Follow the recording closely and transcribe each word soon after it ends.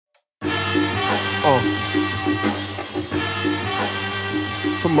For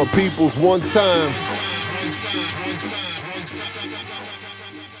my peoples one time.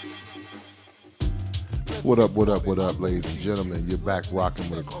 What up, ladies and gentlemen? You're back rocking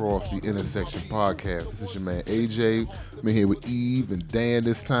with Across the Intersection podcast. This is your man AJ. I'm here with Eve and Dan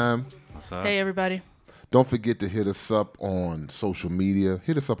this time. What's up? Hey, everybody. Don't forget to hit us up on social media.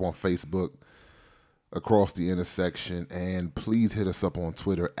 Hit us up on Facebook, Across the Intersection, and please hit us up on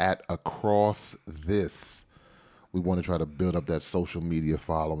Twitter at Across This. We want to try to build up that social media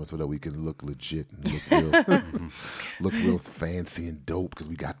following so that we can look legit and look real fancy and dope because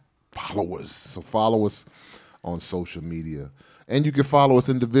we got followers. So follow us on social media. And you can follow us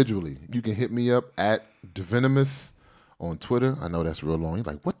individually. You can hit me up at Divenomous on Twitter. I know that's real long. You're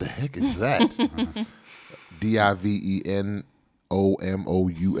like, what the heck is that? Divenomous.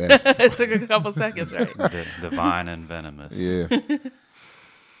 It took a couple seconds, right? Divine and venomous. Yeah.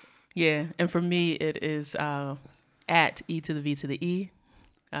 Yeah, and for me, it is at E to the V to the E.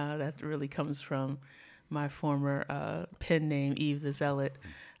 That really comes from my former pen name, Eve the Zealot.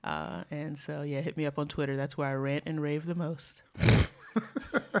 And so, yeah, hit me up on Twitter. That's where I rant and rave the most.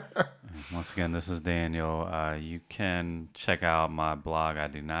 Once again, this is Daniel. You can check out my blog. I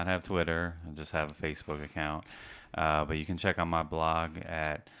do not have Twitter. I just have a Facebook account. But you can check out my blog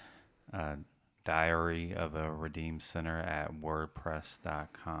at Diary of a Redeemed Sinner at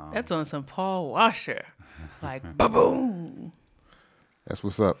WordPress.com. That's on some Paul Washer. Like, ba-boom. That's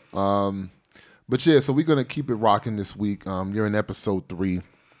what's up. But yeah, so we're going to keep it rocking this week. You're in episode 3. A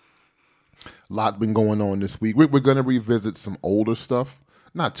lot been going on this week. We're going to revisit some older stuff.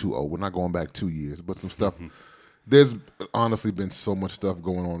 Not too old. We're not going back 2 years, but some stuff. There's honestly been so much stuff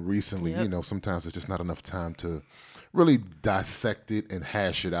going on recently. Yep. You know, sometimes there's just not enough time to really dissect it and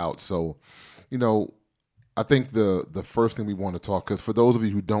hash it out. So, you know, I think the first thing we want to talk, because for those of you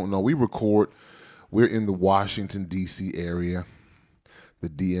who don't know, we're in the Washington, D.C. area, the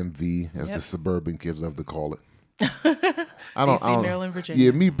DMV, as the suburban kids love to call it. DC, Maryland, Virginia.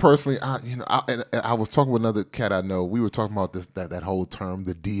 Yeah, me personally, I was talking with another cat I know. We were talking about that whole term,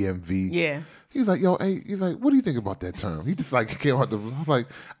 the DMV. Yeah. He's like, yo, hey, he's like, what do you think about that term? He just like came out I was like,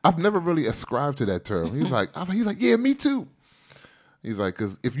 I've never really ascribed to that term. He's like, yeah, me too. He's like,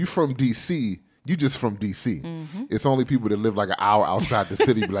 because if you're from DC, you just from DC. Mm-hmm. It's only people that live like an hour outside the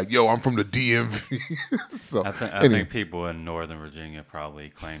city be like, yo, I'm from the DMV. So I anyway, think people in Northern Virginia probably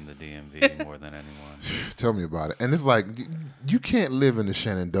claim the DMV more than anyone. tell me about it. And it's like, you can't live in the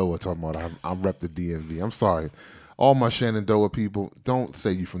Shenandoah talking about I'm rep the DMV. I'm sorry. All my Shenandoah people, don't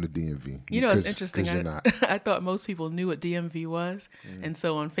say you from the DMV. You know, it's interesting. You're not. I thought most people knew what DMV was. And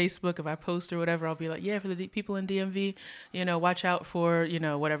so on Facebook, if I post or whatever, I'll be like, yeah, for the people in DMV, you know, watch out for, you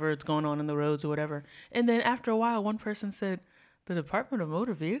know, whatever is going on in the roads or whatever. And then after a while, one person said, the Department of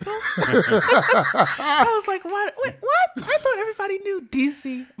Motor Vehicles? I was like, what? Wait, what? I thought everybody knew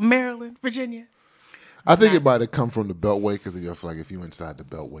DC, Maryland, Virginia. I think it might have come from the Beltway because you feel like if you're inside the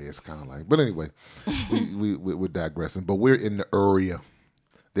Beltway, it's kind of like. But anyway, we're digressing. But we're in the area.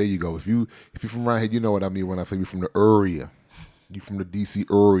 There you go. If you're from around here, you know what I mean when I say we're from the area. You're from the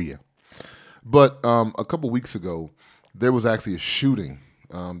DC area. But a couple weeks ago, there was actually a shooting.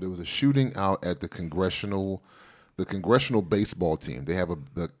 There was a shooting out at the congressional baseball team.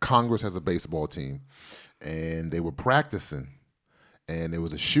 The Congress has a baseball team, and they were practicing, and there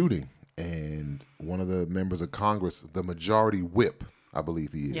was a shooting. And one of the members of Congress, the majority whip, I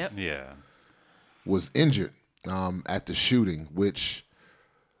believe he is, Yep. Yeah. was injured at the shooting, which,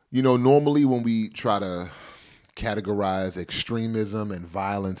 you know, normally when we try to categorize extremism and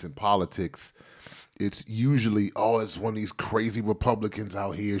violence in politics, it's usually, it's one of these crazy Republicans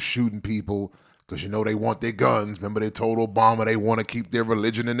out here shooting people because, you know, they want their guns. Remember they told Obama they want to keep their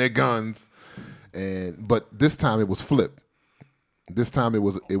religion and their guns. But this time it was flipped. This time it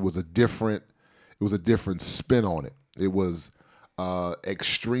was a different spin on it. It was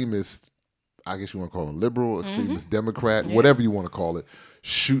extremist, I guess you want to call them liberal, extremist Democrat, whatever you want to call it,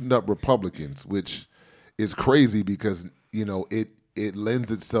 shooting up Republicans, which is crazy because, you know, it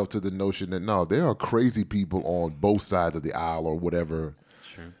lends itself to the notion that no, there are crazy people on both sides of the aisle or whatever.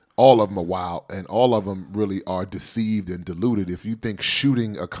 True. All of them are wild, and all of them really are deceived and deluded. If you think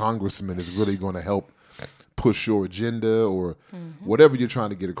shooting a congressman is really going to help push your agenda or whatever you're trying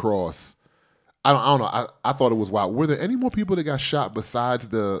to get across, I don't know. I thought it was wild. Were there any more people that got shot besides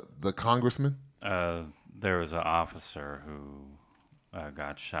the congressman? There was an officer who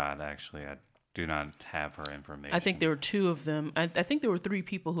got shot, actually. I do not have her information. I think there were 2 of them. I think there were 3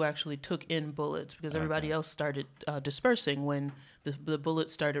 people who actually took in bullets because everybody else started dispersing when the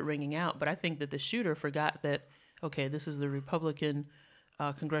bullets started ringing out. But I think that the shooter forgot that, okay, this is the Republican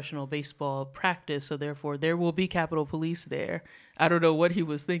congressional baseball practice, so therefore there will be Capitol Police there. I don't know what he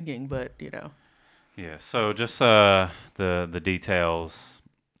was thinking, but Yeah. So just the details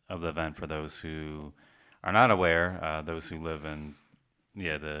of the event for those who are not aware, those who live in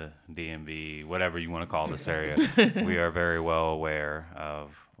the DMV, whatever you want to call this area, we are very well aware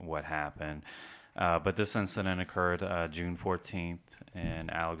of what happened. But this incident occurred June 14th in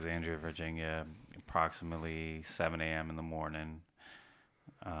Alexandria, Virginia, approximately 7 a.m. in the morning.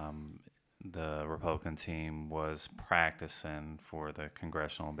 The Republican team was practicing for the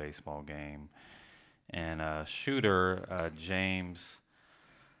congressional baseball game. And shooter, James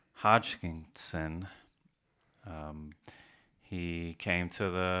Hodgkinson, he came to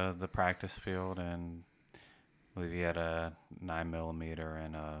the practice field, and I believe he had a 9mm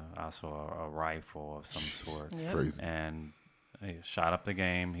and also a rifle of some sort. Yep. Crazy. And he shot up the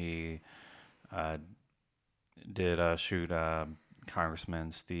game. He did shoot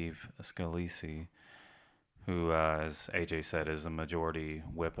Congressman Steve Scalise, who, as AJ said, is the majority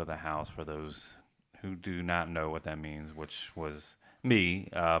whip of the House, for those who do not know what that means, which was me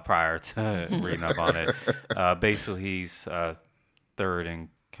prior to reading up on it. Basically, he's third in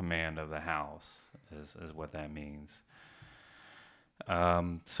command of the House, is what that means.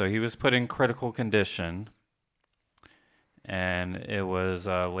 So he was put in critical condition, and it was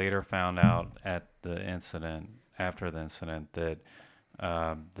later found out after the incident, that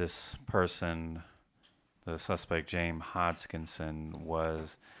this person, the suspect James Hodgkinson,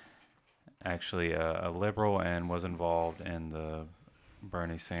 was actually a liberal and was involved in the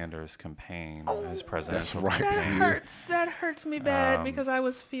Bernie Sanders campaign, his presidential right. campaign. That hurts me bad because I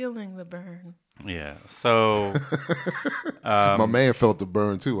was feeling the burn. Yeah. So My man felt the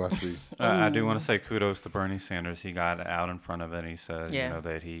burn too, I see. I do want to say kudos to Bernie Sanders. He got out in front of it. And he said, Yeah.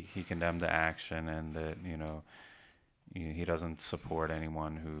 that he condemned the action, and that he doesn't support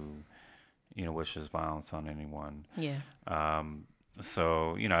anyone who wishes violence on anyone. Yeah.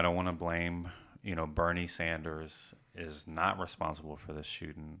 So I don't want to blame. Bernie Sanders is not responsible for this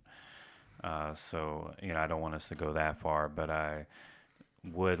shooting. So I don't want us to go that far, but I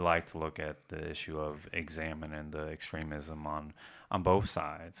would like to look at the issue of examining the extremism on both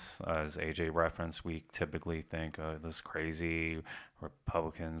sides. As AJ referenced, we typically think those crazy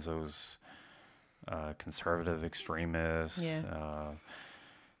Republicans, those conservative extremists. Yeah.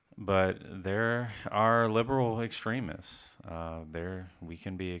 But there are liberal extremists. We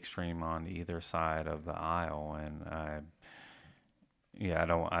can be extreme on either side of the aisle, and I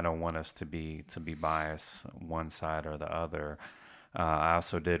don't want us to be biased one side or the other. I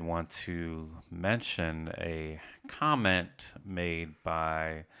also did want to mention a comment made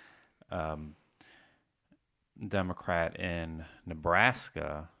by Democrat in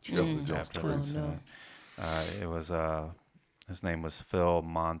Nebraska after the incident. It was his name was Phil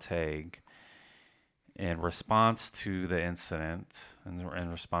Montague. In response to the incident, in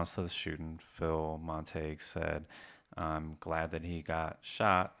response to the shooting, Phil Montague said, "I'm glad that he got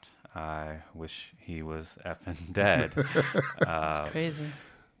shot. I wish he was effing dead." It's crazy.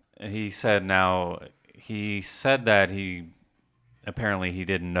 He said that he apparently he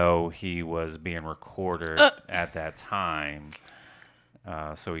didn't know he was being recorded at that time.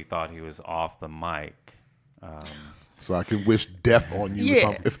 So he thought he was off the mic. So I can wish death on you.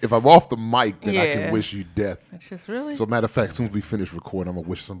 Yeah. If I'm off the mic, then I Yeah. can wish you death. It's just really So matter of fact, as soon as we finish recording, I'm going to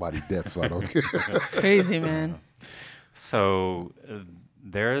wish somebody death so I don't get crazy, man. So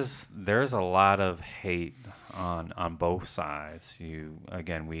there's a lot of hate on both sides.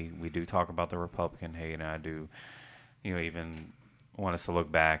 We do talk about the Republican hate, and I do even want us to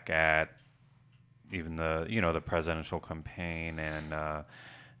look back at even the presidential campaign and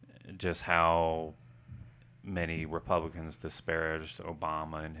just how many Republicans disparaged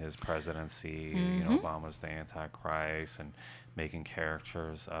Obama in his presidency. Obama's the Antichrist and making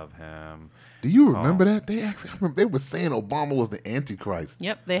caricatures of him. Do you remember that? I remember they were saying Obama was the Antichrist.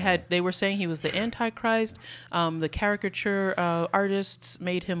 Yep, they were saying he was the Antichrist. The caricature artists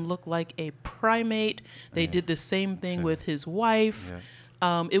made him look like a primate. They did the same thing with his wife.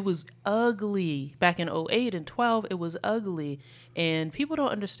 Yeah. It was ugly. Back in 2008 and 2012, it was ugly. And people don't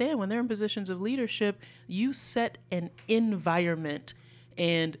understand, when they're in positions of leadership, you set an environment.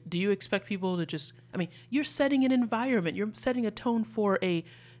 And do you expect people to you're setting an environment. You're setting a tone for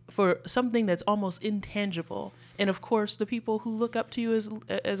something that's almost intangible. And of course, the people who look up to you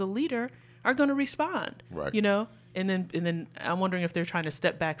as a leader are going to respond. Right. And then I'm wondering if they're trying to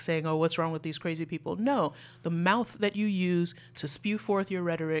step back saying, "Oh, what's wrong with these crazy people?" No, the mouth that you use to spew forth your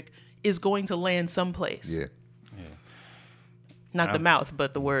rhetoric is going to land someplace. Yeah. Not the mouth,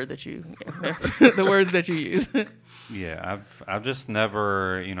 but the word that you, the words that you use. Yeah, I've just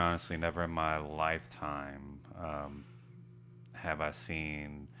never, honestly, never in my lifetime have I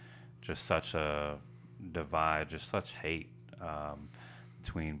seen just such a divide, just such hate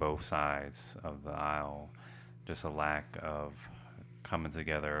between both sides of the aisle, just a lack of coming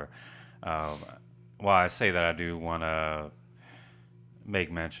together. Well, I say that I do want to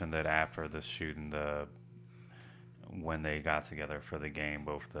make mention that after the shooting, when they got together for the game,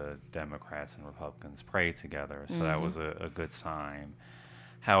 both the Democrats and Republicans prayed together, so that was a good sign.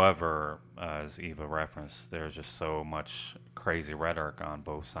 However, as Eva referenced, there's just so much crazy rhetoric on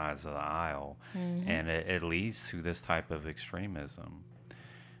both sides of the aisle, and it leads to this type of extremism.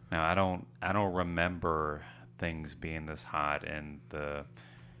 Now, I don't remember things being this hot in the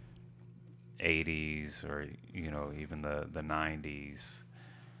 80s or even the 90s.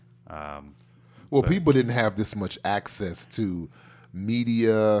 Well, people didn't have this much access to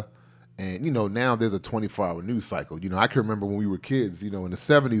media, and now there's a 24-hour news cycle. I can remember when we were kids. In the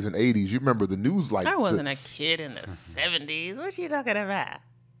 70s and 80s, you remember the news like I wasn't a kid in the 70s. What you talking about?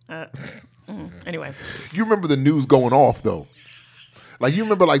 Anyway, you remember the news going off though. Like you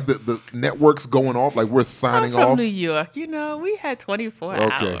remember like the networks going off, like we're signing I'm from off. New York, we had 24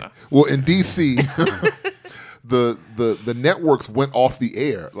 Okay. hours. Well, in DC, the networks went off the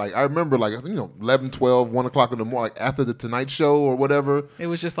air. Like I remember, 11, 12, 1 o'clock in the morning, like after the Tonight Show or whatever. It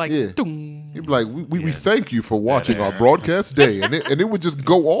was just like, Yeah. doom. You'd be like, we thank you for watching our broadcast day, and it would just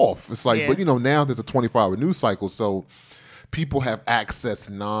go off. It's like, Yeah. but now there's a 24-hour news cycle, so people have access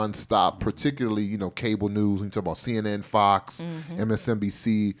nonstop, particularly cable news. When you talk about CNN, Fox,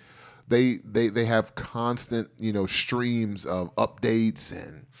 MSNBC, they have constant streams of updates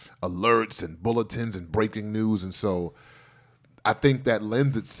and alerts and bulletins and breaking news, and so I think that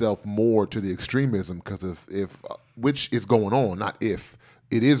lends itself more to the extremism because if which is going on, not if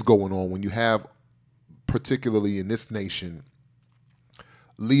it is going on when you have, particularly in this nation,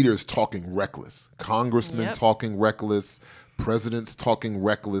 leaders talking reckless, congressmen talking reckless, presidents talking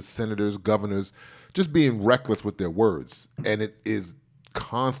reckless, senators, governors, just being reckless with their words. And it is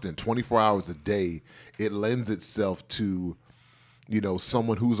constant, 24 hours a day. It lends itself to,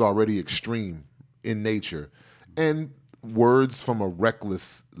 someone who's already extreme in nature. And words from a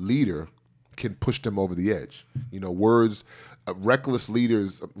reckless leader can push them over the edge.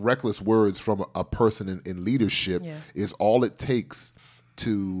 Reckless words from a person in leadership is all it takes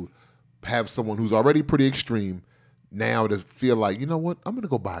to have someone who's already pretty extreme now to feel like, you know what, I'm going to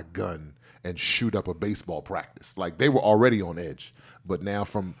go buy a gun and shoot up a baseball practice. Like they were already on edge, but now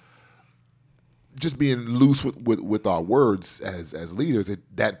from just being loose with our words as leaders,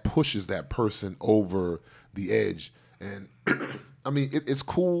 that pushes that person over the edge. And I mean, it's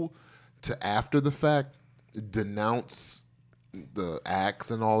cool to after the fact denounce the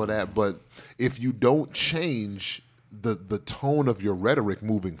acts and all of that, but if you don't change the tone of your rhetoric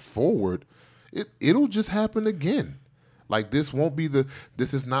moving forward, it'll just happen again. Like this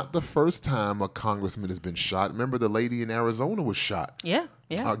is not the first time a congressman has been shot. Remember the lady in Arizona was shot. Yeah.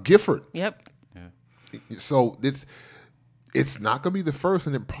 Gifford. Yep. So it's not going to be the first,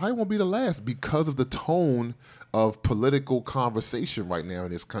 and it probably won't be the last because of the tone of political conversation right now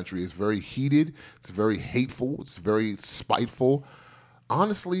in this country. It's very heated. It's very hateful. It's very spiteful.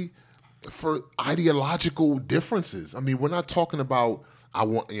 Honestly, for ideological differences. I mean, we're not talking about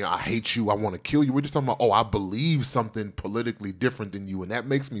I hate you, I want to kill you. We're just talking about, I believe something politically different than you, and that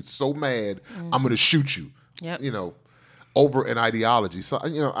makes me so mad. I'm going to shoot you. Yep. Over an ideology. So I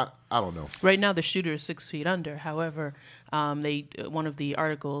don't know. Right now, the shooter is 6 feet under. However, one of the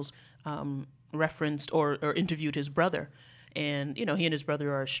articles referenced or interviewed his brother, and he and his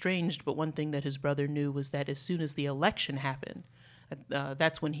brother are estranged. But one thing that his brother knew was that as soon as the election happened,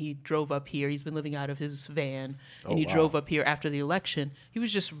 that's when he drove up here. He's been living out of his van, and he drove up here after the election. He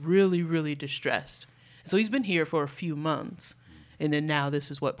was just really, really distressed. So he's been here for a few months, and then now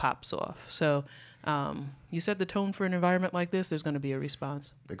this is what pops off. So. You set the tone for an environment like this, there's going to be a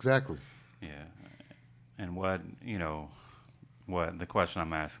response. Exactly. Yeah. And what the question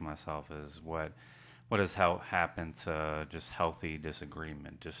I'm asking myself is what has happened to just healthy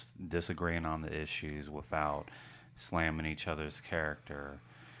disagreement, just disagreeing on the issues without slamming each other's character.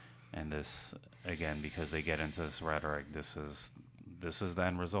 And this, again, because they get into this rhetoric, this is the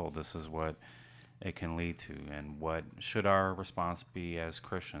end result. This is what it can lead to. And what should our response be as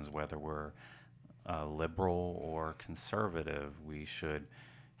Christians, whether we're liberal or conservative? We should,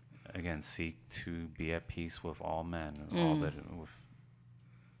 again, seek to be at peace with all men, all that.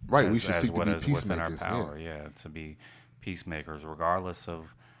 Right, we should seek to be peacemakers. Within our power, to be peacemakers, regardless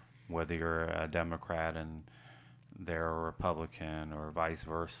of whether you're a Democrat in they're a Republican or vice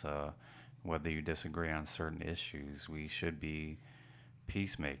versa, whether you disagree on certain issues, we should be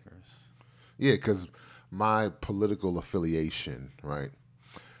peacemakers. Yeah, because my political affiliation, right,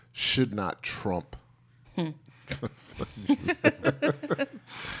 should not trump.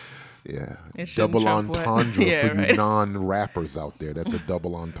 Yeah, It shouldn't double trump what? entendre Yeah, for you right. non-rappers out there. That's a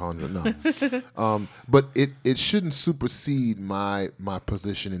double entendre. No, but it shouldn't supersede my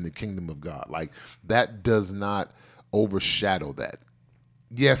position in the kingdom of God. Like that does not overshadow that.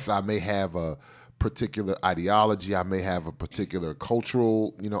 Yes, I may have a particular ideology. I may have a particular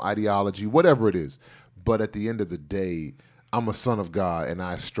cultural, ideology, whatever it is. But at the end of the day, I'm a son of God and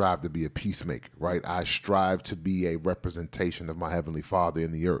I strive to be a peacemaker, right? I strive to be a representation of my heavenly Father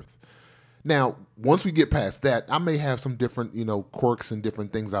in the earth. Now, once we get past that, I may have some different, quirks and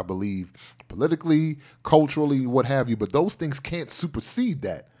different things I believe politically, culturally, what have you, but those things can't supersede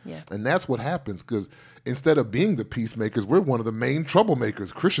that. Yeah. And that's what happens because instead of being the peacemakers, we're one of the main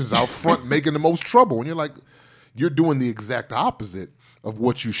troublemakers. Christians out front making the most trouble. And you're like, you're doing the exact opposite of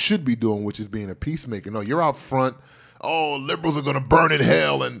what you should be doing, which is being a peacemaker. No, you're out front. Oh, liberals are going to burn in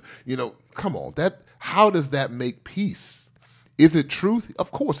hell. And, come on. How does that make peace? Is it truth?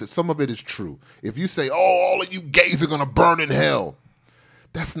 Of course, some of it is true. If you say, oh, all of you gays are going to burn in hell,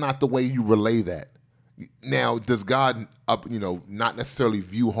 that's not the way you relay that. Now, does God, not necessarily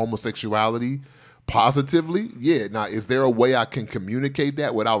view homosexuality positively? Yeah. Now, is there a way I can communicate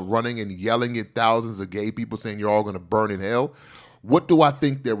that without running and yelling at thousands of gay people saying you're all going to burn in hell? What do I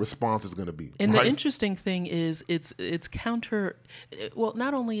think their response is going to be? And right? the interesting thing is it's counter. Well,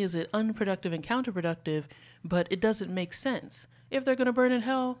 not only is it unproductive and counterproductive, but it doesn't make sense. If they're going to burn in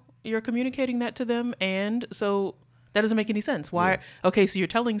hell, you're communicating that to them, and so that doesn't make any sense. Why? Yeah. Okay, so you're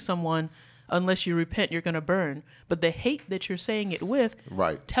telling someone, unless you repent, you're going to burn. But the hate that you're saying it with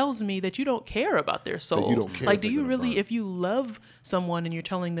Right. tells me that you don't care about their souls. you don't care Like, if do they're you gonna really, burn. if you love someone and you're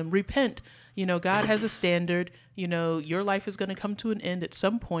telling them, repent, God has a standard, your life is going to come to an end at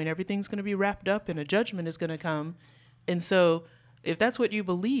some point. Everything's going to be wrapped up and a judgment is going to come. And so if that's what you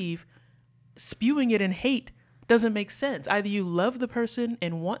believe, spewing it in hate doesn't make sense. Either you love the person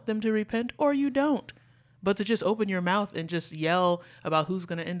and want them to repent or you don't. But to just open your mouth and just yell about who's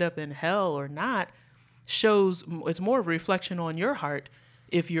going to end up in hell or not shows it's more of a reflection on your heart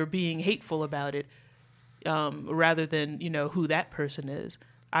if you're being hateful about it, rather than, who that person is.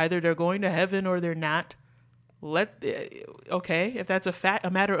 Either they're going to heaven or they're not. Okay, if that's a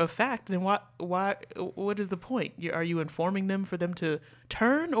matter of fact, then what is the point? Are you informing them for them to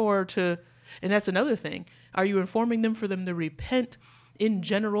turn or to, and that's another thing. Are you informing them for them to repent in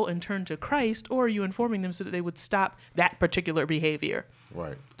general and turn to Christ, or are you informing them so that they would stop that particular behavior?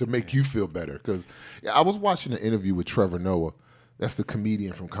 Right. To make you feel better. Because I was watching an interview with Trevor Noah. That's the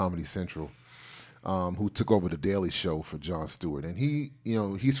comedian from Comedy Central, who took over the Daily Show for Jon Stewart. And he,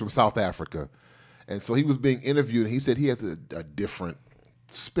 he's from South Africa. And so he was being interviewed, and he said he has a different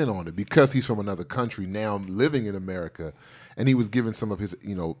spin on it because he's from another country now living in America. And he was given some of his,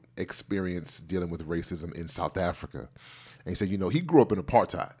 experience dealing with racism in South Africa. And he said, he grew up in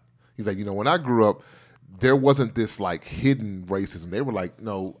apartheid. He's like, when I grew up, there wasn't this like hidden racism. They were like,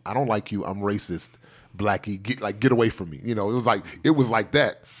 no, I don't like you. I'm racist. Blackie, get away from me. It was like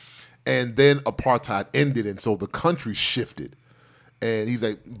that. And then apartheid ended. And so the country shifted. And he's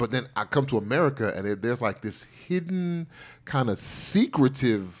like, but then I come to America and there's like this hidden kind of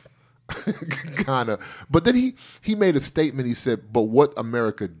secretive but then he made a statement. He said, but what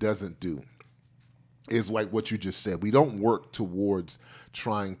America doesn't do is like what you just said. We don't work towards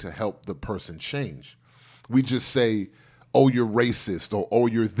trying to help the person change. We just say, oh, you're racist or oh,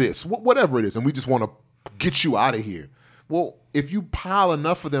 you're this, whatever it is. And we just want to get you out of here. Well, if you pile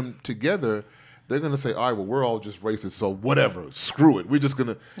enough of them together, they're going to say, all right, well, we're all just racist, so whatever, screw it. We're just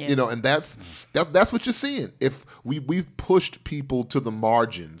going to, and that's what you're seeing. If we've pushed people to the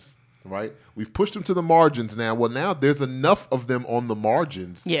margins, right? We've pushed them to the margins now. Well, now there's enough of them on the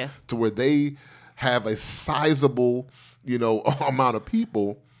margins to where they have a sizable, amount of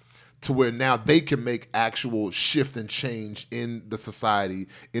people to where now they can make actual shift and change in the society.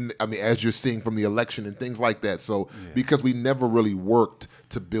 As you're seeing from the election and things like that. So because we never really worked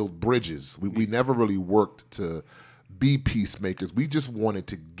to build bridges, we never really worked to be peacemakers. We just wanted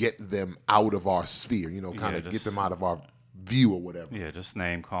to get them out of our sphere, get them out of our view or whatever. Yeah, just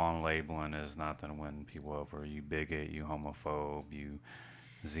name calling, labeling is not going to win people over. You bigot, you homophobe, you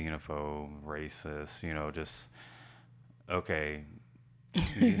xenophobe, racist, just okay.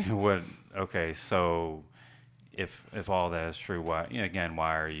 What? Okay, so if all that is true, why?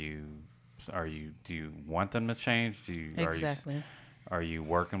 Why are you? Do you want them to change? Exactly. are you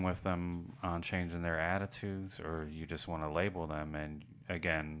working with them on changing their attitudes, or you just want to label them? And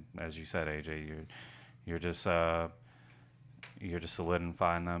again, as you said, AJ, you're just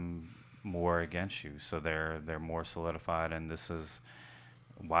solidifying them more against you. So they're more solidified, and this is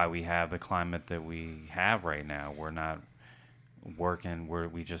why we have the climate that we have right now. We're not working. We're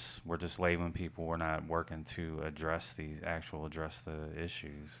just labeling people. We're not working to address the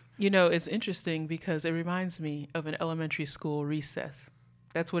issues. You know, it's interesting because it reminds me of an elementary school recess.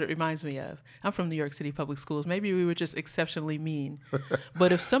 That's what it reminds me of. I'm from New York City Public Schools. Maybe we were just exceptionally mean.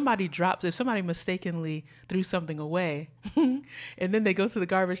 But if somebody mistakenly threw something away, and then they go to the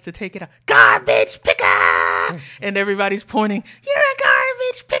garbage to take it out, garbage picker! And everybody's pointing, you're a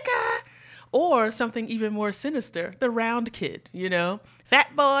garbage picker! Or something even more sinister, the round kid, you know,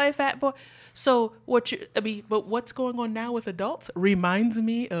 fat boy. So but what's going on now with adults reminds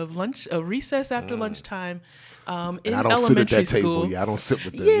me of recess after lunchtime in I don't elementary sit at that school. table. Yeah, I don't sit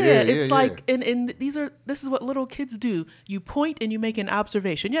with them. Yeah, it's like, and this is what little kids do. You point and you make an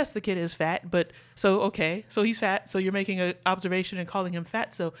observation. Yes, the kid is fat, but so he's fat. So you're making an observation and calling him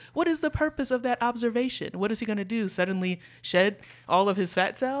fat. So what is the purpose of that observation? What is he going to do? Suddenly shed all of his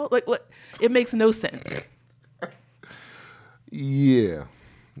fat cells? Like what? It makes no sense. Yeah.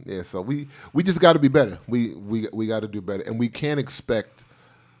 Yeah, so we just got to be better. We got to do better, and we can't expect,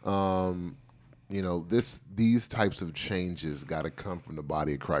 these types of changes got to come from the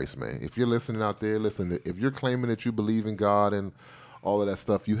body of Christ, man. If you're listening out there, listen. If you're claiming that you believe in God and all of that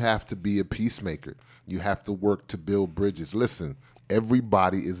stuff, you have to be a peacemaker. You have to work to build bridges. Listen,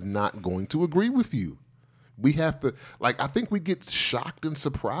 everybody is not going to agree with you. We have to, I think we get shocked and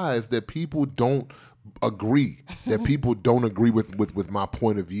surprised that people don't agree, that people don't agree with my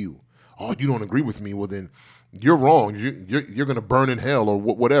point of view. Oh, you don't agree with me? Well, then you're wrong. You're going to burn in hell or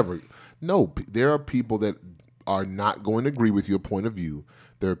whatever. No, there are people that are not going to agree with your point of view.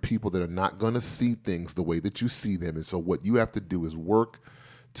 There are people that are not going to see things the way that you see them. And so what you have to do is work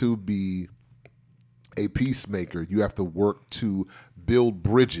to be a peacemaker. You have to work to build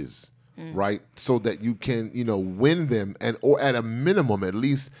bridges. Right, so that you can, win them, or at a minimum, at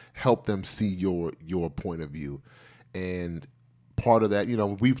least help them see your point of view. And part of that,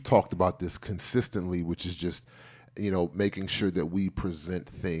 we've talked about this consistently, which is just, making sure that we present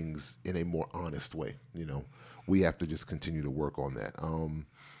things in a more honest way. We have to just continue to work on that.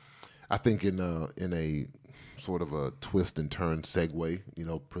 I think in a sort of a twist and turn segue,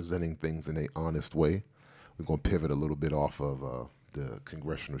 presenting things in a honest way. We're going to pivot a little bit off of the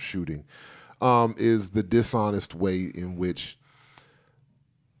congressional shooting, is the dishonest way in which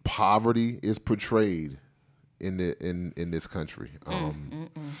poverty is portrayed in this country.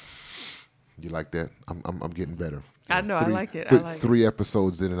 You like that? I'm getting better. I know. I like it. 3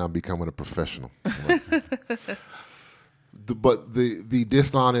 episodes in, and I'm becoming a professional. But the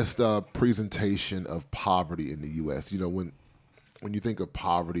dishonest presentation of poverty in the U.S. When you think of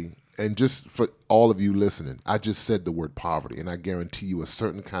poverty. And just for all of you listening, I just said the word poverty, and I guarantee you a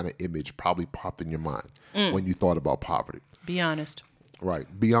certain kind of image probably popped in your mind when you thought about poverty. Be honest. Right.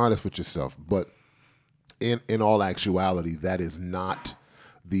 Be honest with yourself. But in all actuality, that is not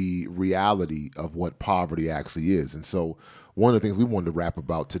the reality of what poverty actually is. And so one of the things we wanted to rap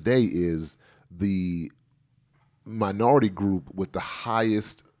about today is the minority group with the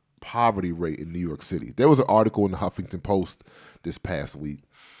highest poverty rate in New York City. There was an article in the Huffington Post this past week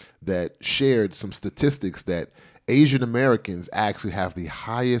that shared some statistics that Asian Americans actually have the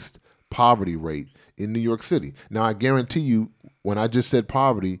highest poverty rate in New York City. Now, I guarantee you, when I just said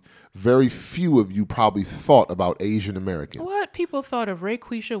poverty, very few of you probably thought about Asian Americans. What? People thought of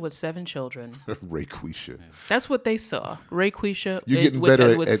Rayquisha with 7 children. Rayquisha. That's what they saw. Rayquisha You're getting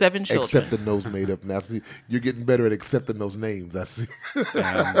better with at 7 children. accepting those made up. Now, see, you're getting better at accepting those names. I see.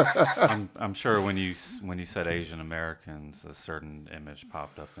 I'm sure when you said Asian Americans, a certain image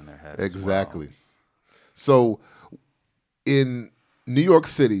popped up in their head. Exactly. As well. So, in New York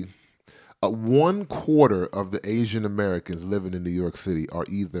City, 1/4 of the Asian Americans living in New York City are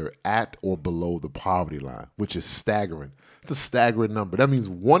either at or below the poverty line, which is staggering. It's a staggering number. That means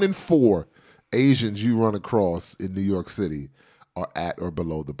 1 in 4 Asians you run across in New York City are at or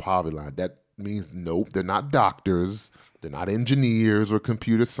below the poverty line. That means, nope, they're not doctors, they're not engineers or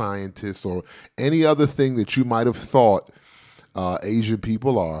computer scientists or any other thing that you might have thought Asian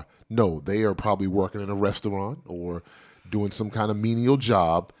people are. No, they are probably working in a restaurant or doing some kind of menial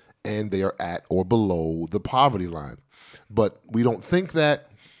job, and they are at or below the poverty line. But we don't think that.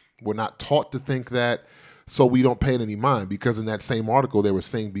 We're not taught to think that, so we don't pay it any mind, because in that same article, they were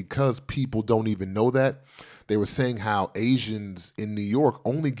saying because people don't even know that, they were saying how Asians in New York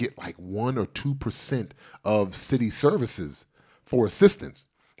only get like 1 or 2% of city services for assistance.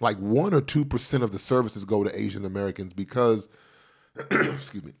 Like 1 or 2% of the services go to Asian Americans because,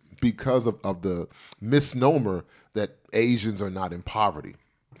 excuse me, because of the misnomer that Asians are not in poverty.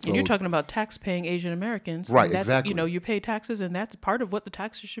 So, And you're talking about tax-paying Asian Americans. Right, and that's, exactly. You know, you pay taxes, and that's part of what the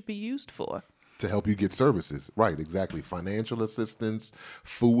taxes should be used for. to help you get services. Right, exactly. Financial assistance,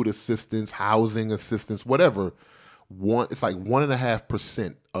 food assistance, housing assistance, whatever. It's like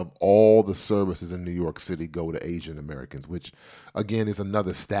 1.5% of all the services in New York City go to Asian Americans, which again is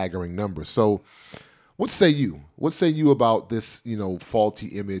another staggering number. So what say you? What say you about this, faulty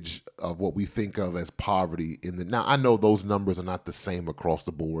image of what we think of as poverty now I know those numbers are not the same across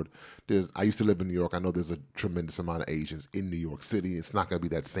the board. I used to live in New York. I know there's a tremendous amount of Asians in New York City. It's not going to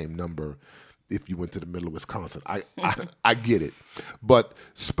be that same number if you went to the middle of Wisconsin. I get it. But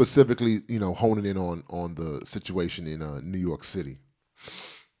specifically, honing in on the situation in New York City.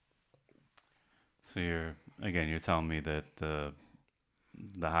 So you're telling me that the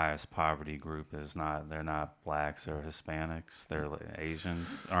highest poverty group they're not blacks or Hispanics, they're Asians.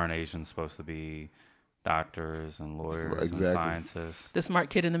 Aren't Asians supposed to be doctors and lawyers Exactly. and scientists? The smart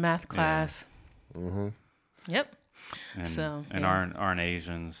kid in the math class. Yeah. Mm-hmm. Yep. And aren't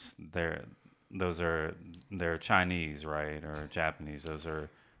Asians they're Chinese, right? Or Japanese. Those are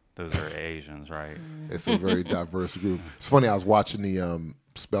Asians, right? It's a very diverse group. It's funny, I was watching the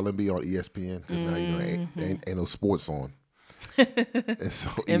spelling bee on ESPN because now ain't no sports on. And so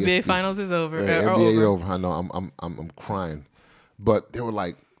NBA Finals is over. NBA is over. I know. I'm crying, but there were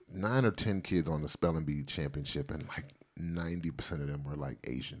like 9 or 10 kids on the spelling bee championship, and like 90% of them were like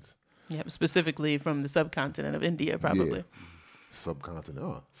Asians. Yep, specifically from the subcontinent of India, probably. Yeah. Subcontinent.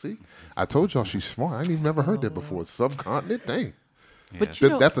 Oh, see, I told y'all she's smart. I ain't even never heard that before. Subcontinent thing. But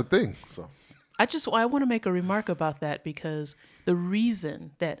That's a thing. So I want to make a remark about that because the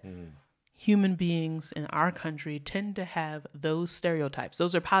reason that human beings in our country tend to have those stereotypes,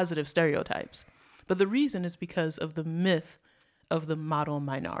 those are positive stereotypes, but the reason is because of the myth of the model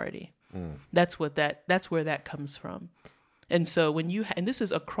minority. That's where that comes from. And so and this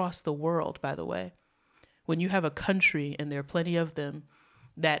is across the world, by the way, when you have a country, and there are plenty of them,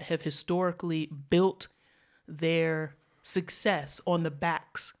 that have historically built their success on the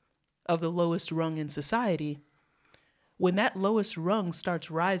backs of the lowest rung in society, when that lowest rung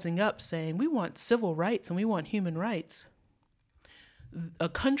starts rising up saying, we want civil rights and we want human rights, a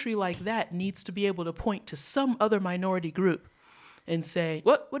country like that needs to be able to point to some other minority group and say,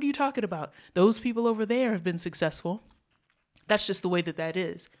 what are you talking about? Those people over there have been successful. That's just the way that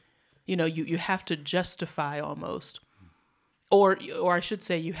is. You have to justify almost, or I should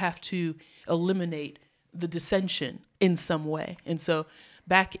say you have to eliminate the dissension in some way. And so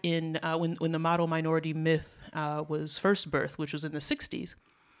back in when the model minority myth was first birthed, which was in the 60s,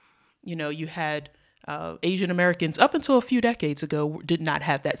 you had Asian Americans up until a few decades ago did not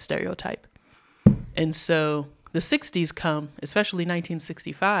have that stereotype. And so the 60s come, especially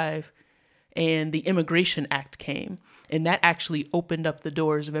 1965, and the Immigration Act came. And that actually opened up the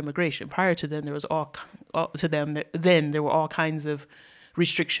doors of immigration. Prior to then, there were all kinds of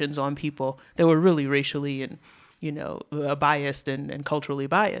restrictions on people that were really racially and, biased and culturally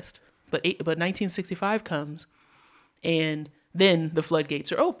biased. But 1965 comes, and then the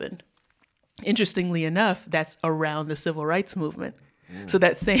floodgates are opened. Interestingly enough, that's around the civil rights movement. So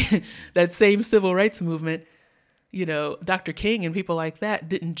that same civil rights movement, Dr. King and people like that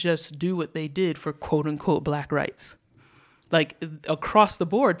didn't just do what they did for quote unquote black rights. Like across the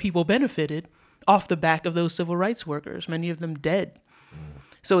board, people benefited off the back of those civil rights workers, many of them dead.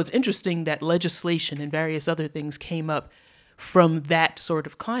 So it's interesting that legislation and various other things came up from that sort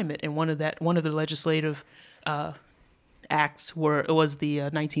of climate. And one of the legislative acts was the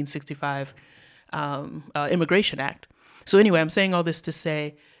 1965 Immigration Act. So anyway, I'm saying all this to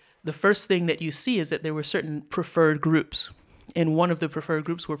say the first thing that you see is that there were certain preferred groups. And one of the preferred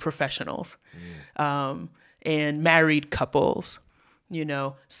groups were professionals. And married couples,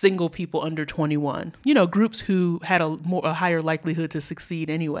 single people under 21, groups who had a higher likelihood to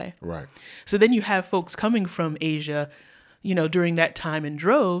succeed anyway. Right. So then you have folks coming from Asia, during that time in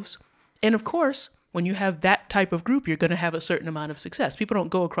droves. And of course, when you have that type of group, you're going to have a certain amount of success. People don't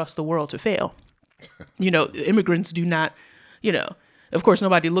go across the world to fail. Immigrants do not, of course,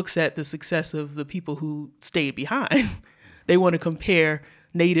 nobody looks at the success of the people who stayed behind. They want to compare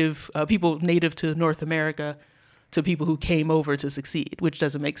people native to North America to people who came over to succeed, which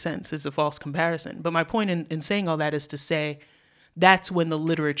doesn't make sense. It's a false comparison. But my point in saying all that is to say that's when the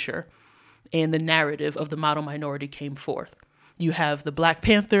literature and the narrative of the model minority came forth. You have the Black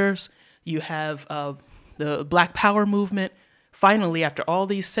Panthers, you have the Black Power movement. Finally, after all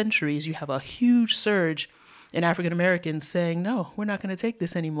these centuries, you have a huge surge and African Americans saying, no, we're not going to take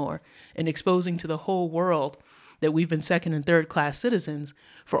this anymore, and exposing to the whole world that we've been second and third class citizens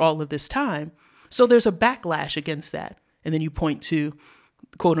for all of this time. So there's a backlash against that. And then you point to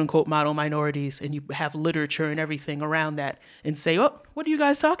quote unquote model minorities, and you have literature and everything around that and say, oh, what are you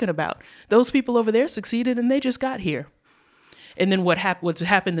guys talking about? Those people over there succeeded and they just got here. And then what's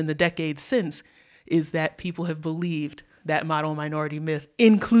happened in the decades since is that people have believed that model minority myth,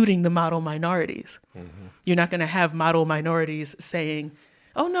 including the model minorities. Mm-hmm. You're not going to have model minorities saying,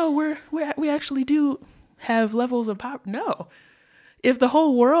 oh, no, we actually do have levels of poverty. No. If the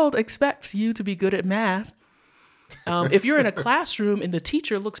whole world expects you to be good at math, if you're in a classroom and the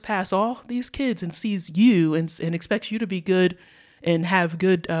teacher looks past all these kids and sees you and expects you to be good and have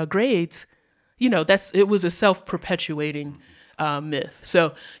good grades, it was a self-perpetuating myth.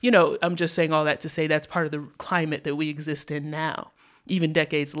 So, I'm just saying all that to say that's part of the climate that we exist in now, even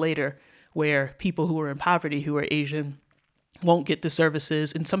decades later, where people who are in poverty, who are Asian, won't get the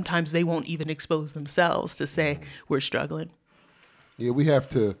services, and sometimes they won't even expose themselves to say we're struggling. Yeah, we have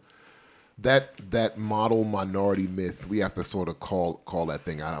to that model minority myth. We have to sort of call that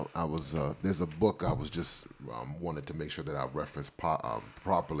thing out. I was there's a book I was just wanted to make sure that I referenced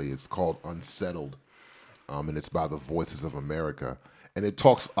properly. It's called Unsettled, and it's by the Voices of America, and it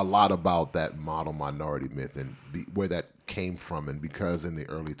talks a lot about that model minority myth and where that came from, and because in the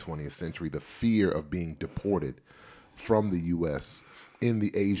early 20th century the fear of being deported from the U.S. in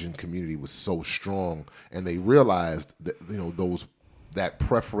the Asian community was so strong, and they realized that that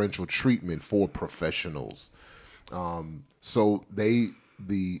preferential treatment for professionals. So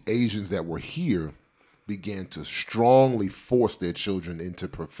the Asians that were here began to strongly force their children into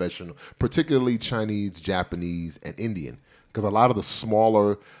professional, particularly Chinese, Japanese, and Indian, because a lot of the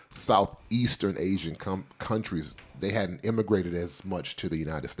smaller Southeastern Asian countries, they hadn't immigrated as much to the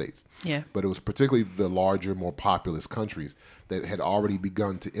United States. Yeah. But it was particularly the larger, more populous countries that had already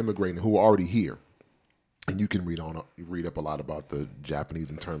begun to immigrate and who were already here. And you can read up a lot about the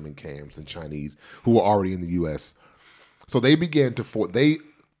Japanese internment camps and Chinese who were already in the U.S. So they began they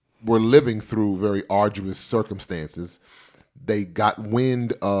were living through very arduous circumstances. They got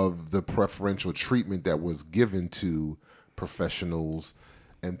wind of the preferential treatment that was given to professionals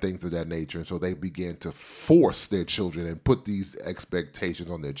and things of that nature. And so they began to force their children and put these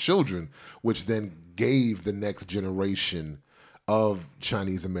expectations on their children, which then gave the next generation of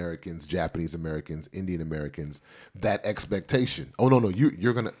Chinese Americans, Japanese Americans, Indian Americans, that expectation. Oh, no,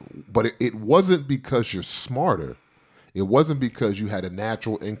 you're going to, but it wasn't because you're smarter. It wasn't because you had a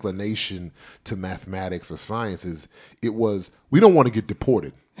natural inclination to mathematics or sciences. It was, we don't want to get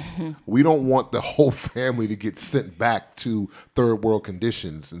deported. We don't want the whole family to get sent back to third world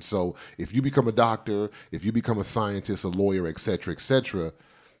conditions. And so if you become a doctor, if you become a scientist, a lawyer, et cetera,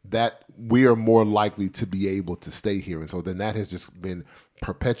 that we are more likely to be able to stay here. And so then that has just been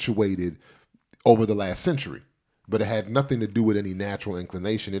perpetuated over the last century. But it had nothing to do with any natural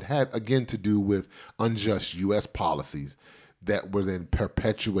inclination. It had, again, to do with unjust U.S. policies that were then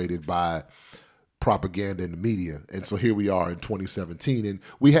perpetuated by propaganda in the media. And so here we are in 2017. And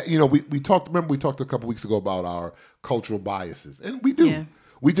we had, we talked a couple weeks ago about our cultural biases. And we do. Yeah.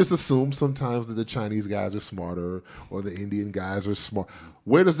 We just assume sometimes that the Chinese guys are smarter or the Indian guys are smart.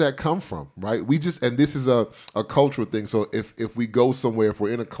 Where does that come from, right? And this is a cultural thing. So if we go somewhere, if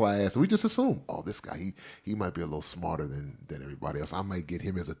we're in a class, we just assume, oh, this guy, he might be a little smarter than everybody else. I might get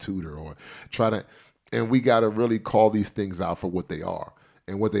him as a tutor or try to, and we got to really call these things out for what they are.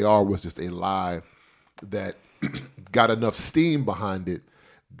 And what they are was just a lie that got enough steam behind it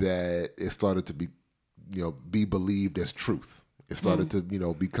that it started to be believed as truth. It started to,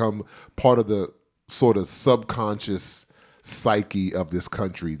 become part of the sort of subconscious psyche of this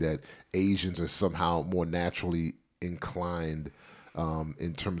country that Asians are somehow more naturally inclined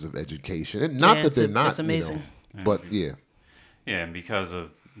in terms of education. And not that they're not. That's amazing. But yeah. Yeah, and because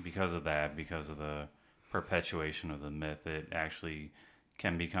of that, because of the perpetuation of the myth, it actually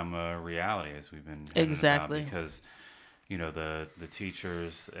can become a reality, as we've been exactly about, because the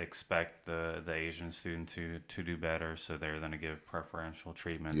teachers expect the Asian student to do better, so they're going to give preferential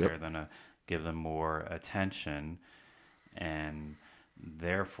treatment. Yep. They're going to give them more attention, and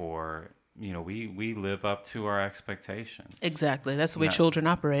therefore, we live up to our expectations. Exactly, that's the way children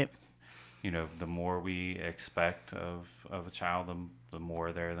operate. The more we expect of a child, the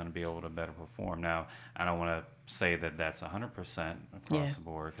more they're going to be able to better perform. Now, I don't want to say that that's 100% across the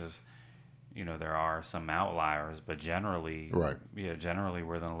board, because there are some outliers, but generally, right? Yeah, generally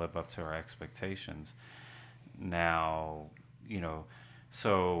we're going to live up to our expectations. Now,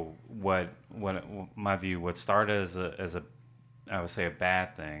 so what my view, what started as a I would say a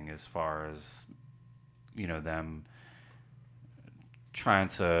bad thing as far as them trying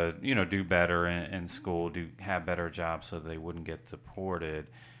to, do better in school, have better jobs so they wouldn't get deported.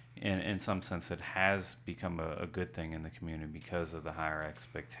 In some sense, it has become a good thing in the community because of the higher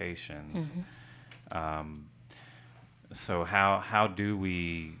expectations. So how do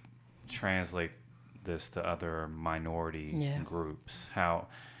we translate this to other minority groups? How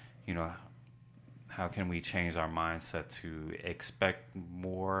can we change our mindset to expect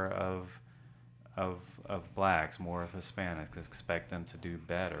more of blacks, more of Hispanics, expect them to do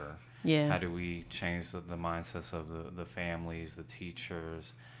better? Yeah. How do we change the mindsets of the families, the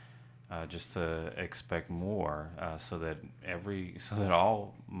teachers, just to expect more, so that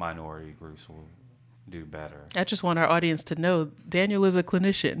all minority groups will do better? I just want our audience to know Daniel is a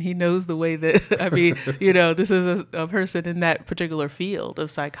clinician. He knows the way that, this is a person in that particular field of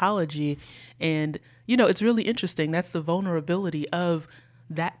psychology. And, it's really interesting. That's the vulnerability of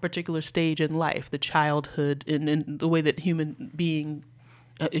that particular stage in life, the childhood, and the way that human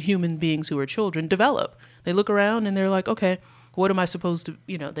beings who are children develop. They look around and they're like, okay, what am I supposed to,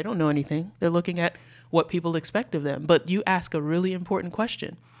 they don't know anything. They're looking at what people expect of them. But you ask a really important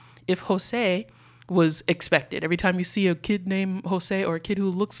question. If Jose was expected, every time you see a kid named Jose or a kid who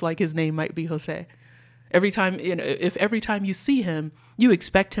looks like his name might be Jose, if every time you see him, you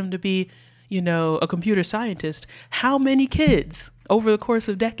expect him to be, a computer scientist, how many kids over the course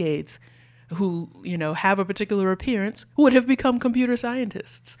of decades who, have a particular appearance would have become computer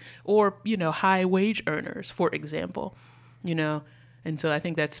scientists or, high wage earners, for example, And so I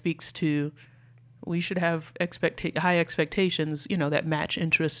think that speaks to, we should have high expectations, that match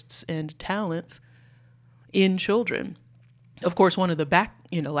interests and talents in children. Of course, one of the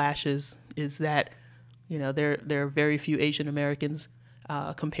lashes is that, there are very few Asian Americans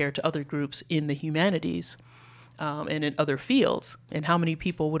compared to other groups in the humanities and in other fields. And how many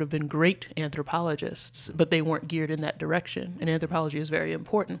people would have been great anthropologists, but they weren't geared in that direction. And anthropology is very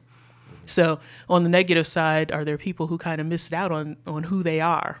important. So on the negative side, are there people who kind of missed out on who they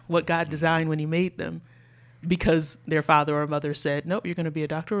are, what God designed when he made them, because their father or mother said, nope, you're going to be a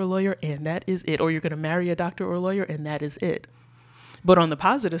doctor or a lawyer, and that is it. Or you're going to marry a doctor or a lawyer, and that is it. But on the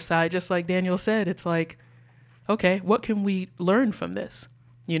positive side, just like Daniel said, it's like, okay, what can we learn from this?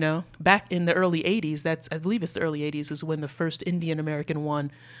 Back in the early 80s, I believe it's the early 80s, is when the first Indian American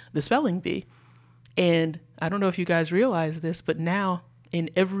won the spelling bee. And I don't know if you guys realize this, but now in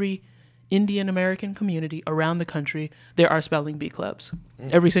every Indian American community around the country, there are spelling bee clubs.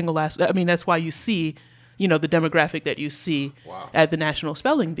 Every single that's why you see, the demographic that you see at the National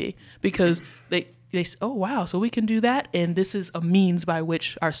Spelling Bee, because they say, oh, wow, so we can do that. And this is a means by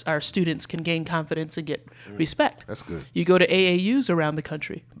which our students can gain confidence and get respect. That's good. You go to AAUs around the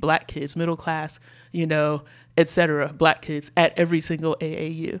country, black kids, middle class, et cetera, black kids at every single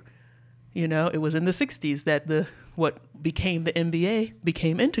AAU. It was in the 60s that what became the NBA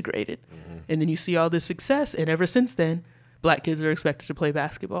became integrated. And then you see all this success. And ever since then, black kids are expected to play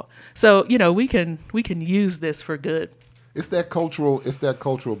basketball. So, we can use this for good. It's that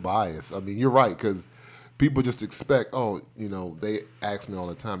cultural bias. I mean, you're right, because people just expect, they ask me all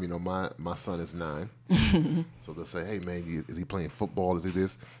the time, my son is 9. So they'll say, hey, man, is he playing football? Is he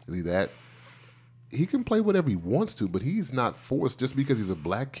this? Is he that? He can play whatever he wants to, but he's not forced just because he's a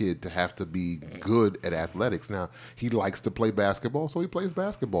black kid to have to be good at athletics. Now, he likes to play basketball, so he plays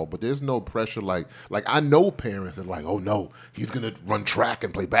basketball, but there's no pressure like I know parents are like, oh no, he's going to run track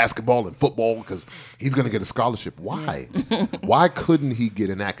and play basketball and football because he's going to get a scholarship. Why? Why couldn't he get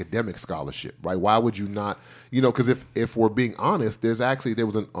an academic scholarship, right? Why would you not, because if we're being honest, there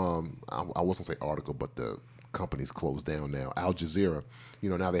was an, I wasn't going to say article, but the company's closed down now, Al Jazeera,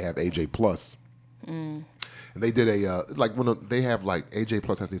 now they have AJ Plus. And they did they have AJ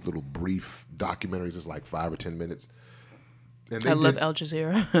Plus has these little brief documentaries, it's like 5 or 10 minutes. And I love Al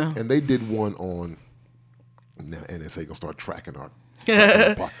Jazeera. And they did one on, now NSA gonna start tracking our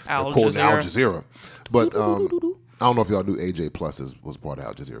Al Jazeera. But I don't know if y'all knew AJ Plus was part of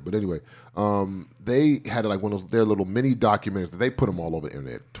Al Jazeera. But anyway, they had one of their little mini documentaries. They put them all over the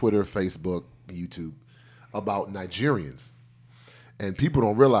internet, Twitter, Facebook, YouTube, about Nigerians. And people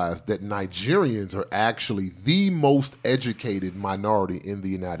don't realize that Nigerians are actually the most educated minority in the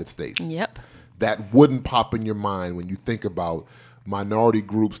United States. Yep. That wouldn't pop in your mind when you think about minority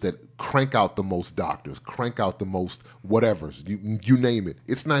groups that crank out the most doctors, crank out the most whatevers, you name it.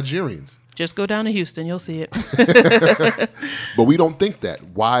 It's Nigerians. Just go down to Houston, you'll see it. But we don't think that.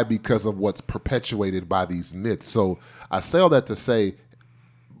 Why? Because of what's perpetuated by these myths. So I say all that to say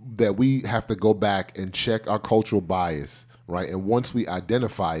that we have to go back and check our cultural bias, right? And once we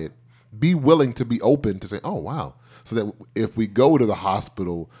identify it, be willing to be open to say, oh, wow. So that if we go to the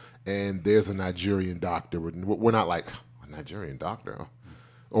hospital and there's a Nigerian doctor. We're not like, a Nigerian doctor, huh?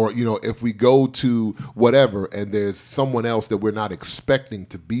 Or, if we go to whatever and there's someone else that we're not expecting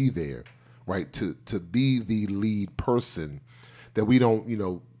to be there, right, to be the lead person, that we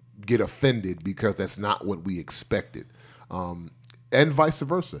don't, get offended because that's not what we expected. And vice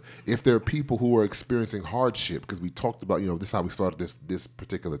versa. If there are people who are experiencing hardship, because we talked about, this is how we started this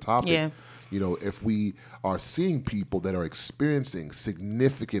particular topic. Yeah. If we are seeing people that are experiencing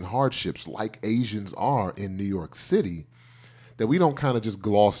significant hardships like Asians are in New York City, that we don't kind of just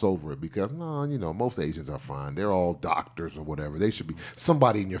gloss over it because, no, most Asians are fine. They're all doctors or whatever. They should be,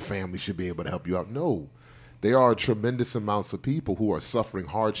 somebody in your family should be able to help you out. No, there are tremendous amounts of people who are suffering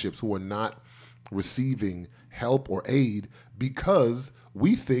hardships, who are not receiving help or aid because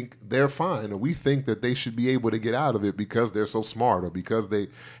we think they're fine, or we think that they should be able to get out of it because they're so smart or because they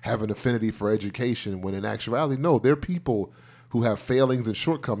have an affinity for education, when in actuality, no, they're people who have failings and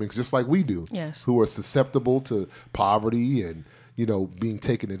shortcomings just like we do, yes, who are susceptible to poverty and, being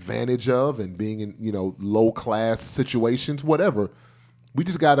taken advantage of and being in, low-class situations, whatever. We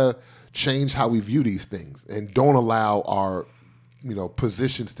just got to change how we view these things and don't allow our,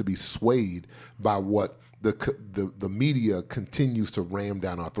 positions to be swayed by what the media continues to ram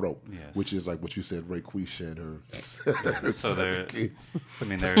down our throat, yes, which is like what you said, Raquisha and her. So there's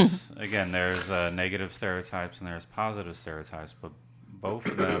negative stereotypes and there's positive stereotypes, but both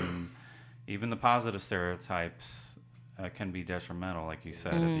of them, even the positive stereotypes, can be detrimental. Like you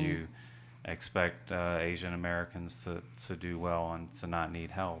said, if you expect Asian Americans to do well and to not need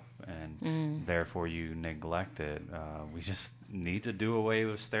help, and therefore you neglect it, we just need to do away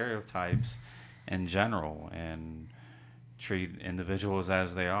with stereotypes in general and treat individuals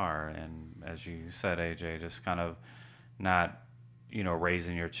as they are. And as you said, AJ, just kind of not,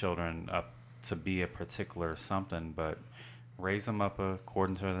 raising your children up to be a particular something, but raise them up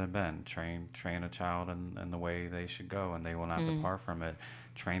according to their bent. Train a child in the way they should go, and they will not depart from it.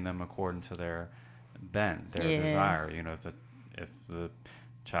 Train them according to their bent, their desire. If the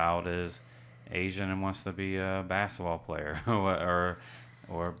child is Asian and wants to be a basketball player, or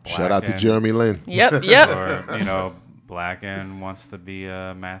black, shout out to Jeremy Lin. Yep. Or black and wants to be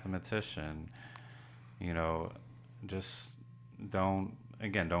a mathematician. Just don't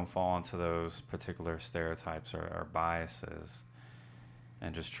fall into those particular stereotypes or biases,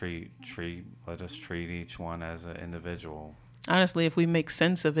 and just let us treat each one as an individual. Honestly, if we make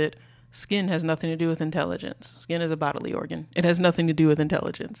sense of it, skin has nothing to do with intelligence. Skin is a bodily organ. It has nothing to do with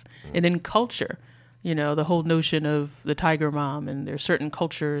intelligence. And in culture, the whole notion of the tiger mom, and there's certain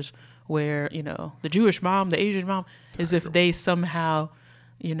cultures where, the Jewish mom, the Asian mom, is if they somehow,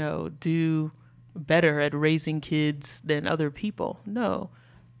 do better at raising kids than other people. No.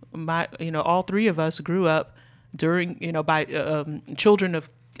 All three of us grew up during, by children of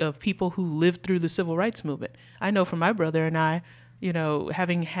people who lived through the civil rights movement. I know for my brother and I,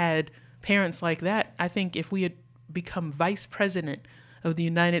 having had parents like that, I think if we had become vice president of the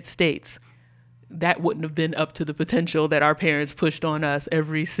United States, that wouldn't have been up to the potential that our parents pushed on us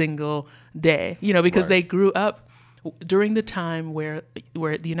every single day, because they grew up during the time where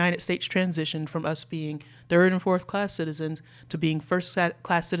the United States transitioned from us being third and fourth class citizens to being first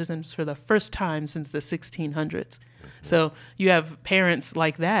class citizens for the first time since the 1600s. So you have parents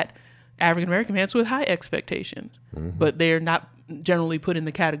like that, African American parents with high expectations, but they're not generally put in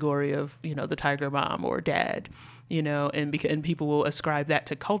the category of, the tiger mom or dad, and people will ascribe that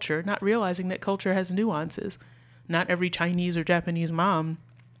to culture, not realizing that culture has nuances. Not every Chinese or Japanese mom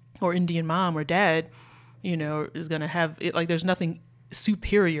or Indian mom or dad, is going to have it. Like, there's nothing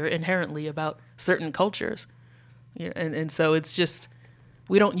superior inherently about certain cultures. And so it's just,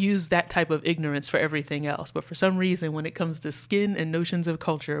 we don't use that type of ignorance for everything else. But for some reason, when it comes to skin and notions of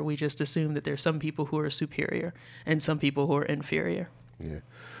culture, we just assume that there's some people who are superior and some people who are inferior. Yeah.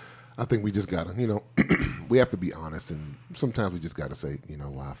 I think we just got to, we have to be honest. And sometimes we just got to say,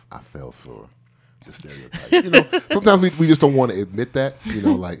 I fell for the stereotype. Sometimes we just don't want to admit that,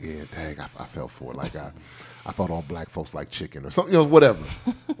 dang, I fell for it. Like, I thought all black folks like chicken or something, whatever.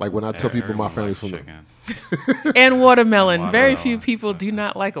 Like when I tell people my family's from and watermelon. Very few people do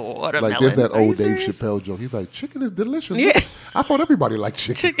not like a watermelon. Like there's that old Dave Chappelle joke. He's like, chicken is delicious. Yeah. I thought everybody liked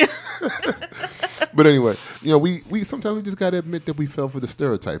chicken. But anyway, we sometimes we just got to admit that we fell for the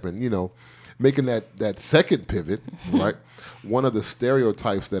stereotype, and making that second pivot, right? One of the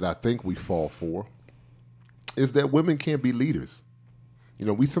stereotypes that I think we fall for is that women can't be leaders.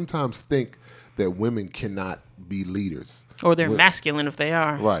 We sometimes think that women cannot be leaders. Or they're masculine if they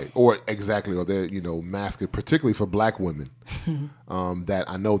are. Right. Or exactly. Or they're, masculine, particularly for black women. That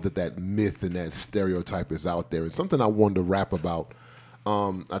I know that myth and that stereotype is out there. And something I wanted to rap about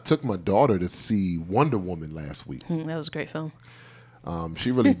I took my daughter to see Wonder Woman last week. That was a great film.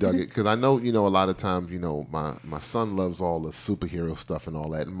 She really dug it because I know, a lot of times, my son loves all the superhero stuff and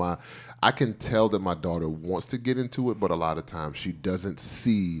all that. And I can tell that my daughter wants to get into it, but a lot of times she doesn't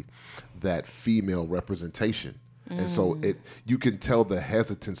see that female representation. And so you can tell the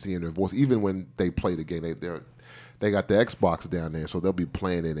hesitancy in her voice, even when they play the game. They got the Xbox down there, so they'll be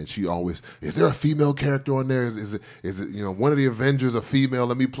playing it, and she always, is there a female character on there? Is it one of the Avengers a female?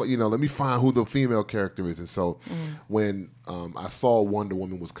 Let me play, let me find who the female character is. And so when I saw Wonder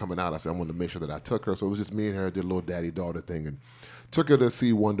Woman was coming out, I said I wanted to make sure that I took her. So it was just me and her, did a little daddy-daughter thing, and took her to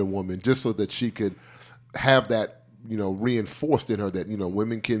see Wonder Woman just so that she could have that, reinforced in her that,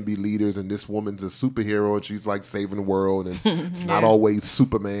 women can be leaders, and this woman's a superhero and she's like saving the world, and it's not always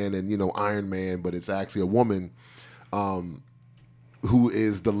Superman and, Iron Man, but it's actually a woman who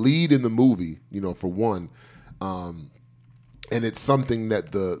is the lead in the movie, for one. And it's something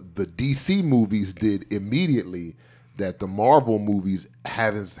that the DC movies did immediately that the Marvel movies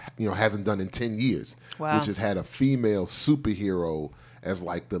hasn't done in 10 years, Wow. which has had a female superhero as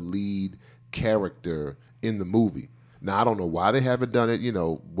like the lead character in the movie. Now, I don't know why they haven't done it.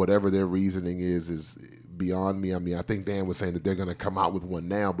 Whatever their reasoning is beyond me. I mean, I think Dan was saying that they're going to come out with one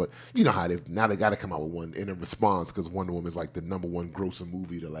now, but you know how it is. Now they got to come out with one in a response because Wonder Woman is like the #1 grossing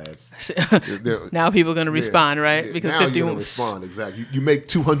movie the last. Now people are going to respond, right? Yeah, Because now 50 you're going to respond, exactly. You make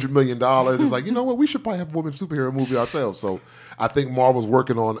 $200 million. It's like, you know what? We should probably have a woman superhero movie ourselves. So I think Marvel's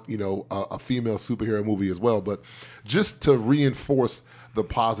working on, a female superhero movie as well. But just to reinforce the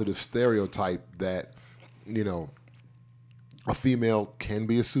positive stereotype that, a female can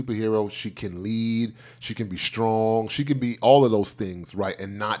be a superhero. She can lead. She can be strong. She can be all of those things, right?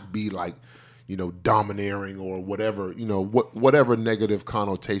 And not be like, domineering or whatever, whatever negative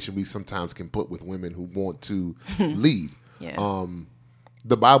connotation we sometimes can put with women who want to lead. Yeah.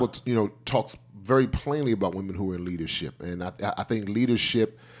 The Bible, talks very plainly about women who are in leadership. And I think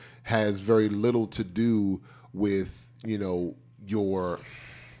leadership has very little to do with, your,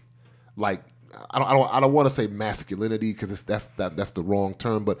 like, I don't want to say masculinity because that's the wrong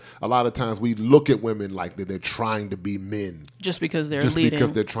term, but a lot of times we look at women like they're trying to be men Just because they're leading.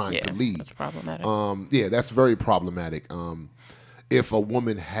 because they're trying to lead. That's problematic. That's very problematic. If a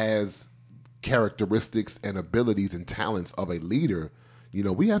woman has characteristics and abilities and talents of a leader,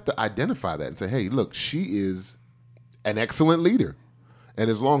 we have to identify that and say, hey, look, she is an excellent leader. And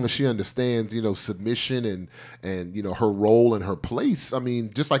as long as she understands, submission and her role and her place, I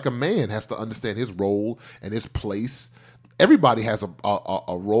mean, just like a man has to understand his role and his place, everybody has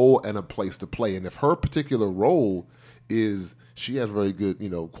a role and a place to play. And if her particular role is she has very good,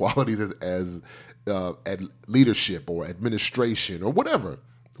 qualities as at leadership or administration or whatever,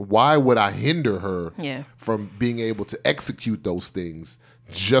 why would I hinder her from being able to execute those things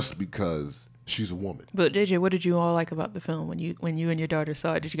just because she's a woman? But JJ, what did you all like about the film when you and your daughter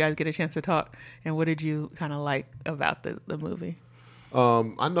saw it? Did you guys get a chance to talk? And what did you kind of like about the movie?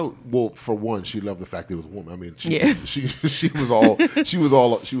 I know. Well, for one, she loved the fact that it was a woman. I mean, she was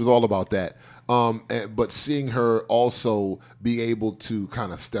all about that. But seeing her also be able to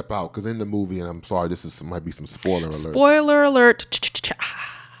kind of step out, because in the movie, and I'm sorry, might be some spoiler alerts. Spoiler alert.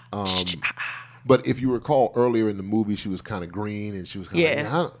 But if you recall earlier in the movie, she was kind of green and she was kind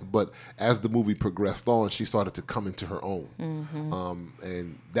of but as the movie progressed on, she started to come into her own.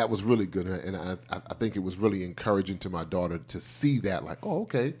 And that was really good. And I think it was really encouraging to my daughter to see that, like, oh,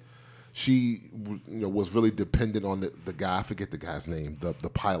 okay. She was really dependent on the guy. I forget the guy's name, the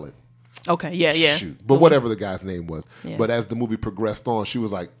pilot. Okay, yeah. Shoot. But whatever the guy's name was. Yeah. But as the movie progressed on, she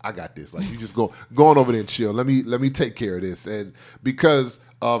was like, I got this. Like, you just go on over there and chill. Let me take care of this. And because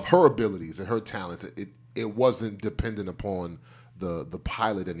of her abilities and her talents, it wasn't dependent upon the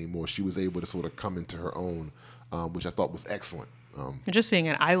pilot anymore. She was able to sort of come into her own, which I thought was excellent. And just seeing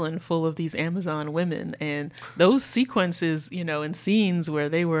an island full of these Amazon women and those sequences, and scenes where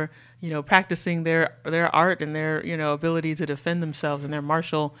they were, practicing their art and their, ability to defend themselves and their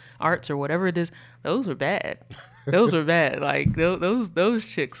martial arts or whatever it is, those were bad. Those were bad. Like those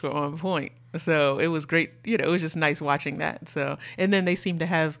chicks were on point. So it was great. It was just nice watching that. So, and then they seemed to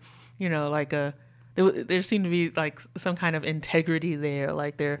have, there seemed to be like some kind of integrity there.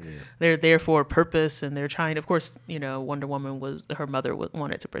 Like they're there for a purpose, and they're trying. Of course, Wonder Woman her mother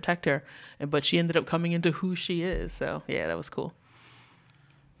wanted to protect her, but she ended up coming into who she is. So yeah, that was cool.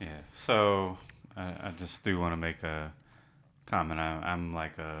 Yeah. So I just do want to make a comment. I'm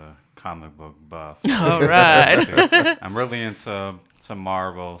like a comic book buff. All right. I'm really into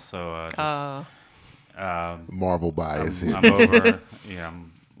Marvel, so Marvel bias. I'm over.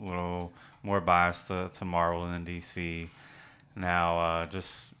 I'm a little more biased to Marvel than DC. Now,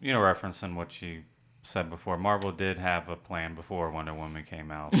 just referencing what you said before, Marvel did have a plan before Wonder Woman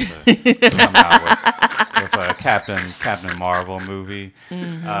came out to come out with a Captain Marvel movie.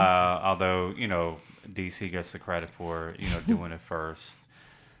 Although DC gets the credit for doing it first.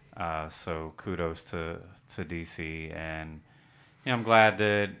 So kudos to DC, and I'm glad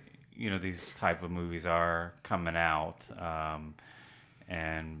that these type of movies are coming out.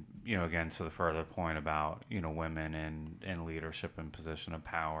 And again, to the further point about women in leadership and position of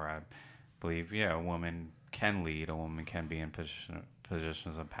power, I believe a woman can lead, a woman can be in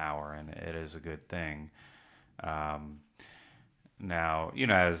positions of power, and it is a good thing. Now,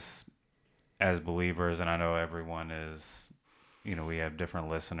 as believers, and I know everyone is, we have different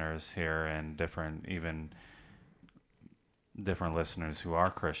listeners here and different listeners who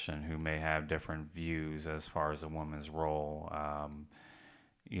are Christian who may have different views as far as a woman's role,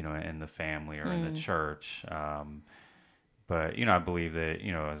 in the family or in the church. But I believe that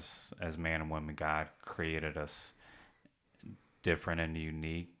as man and woman, God created us different and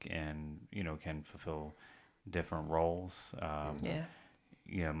unique, and can fulfill different roles.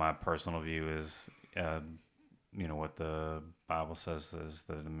 My personal view is, what the Bible says is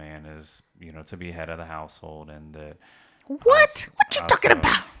that a man is, to be head of the household, and that. What you talking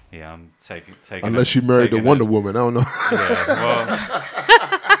about? Yeah, I'm taking. Unless you married the Wonder Woman, I don't know. Yeah, well,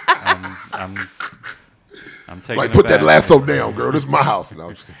 I'm taking. Like, put that lasso down, girl. This is my house. No,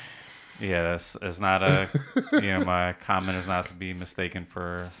 I'm just kidding. Yeah, it's not a. My comment is not to be mistaken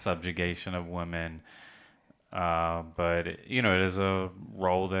for subjugation of women, but it is a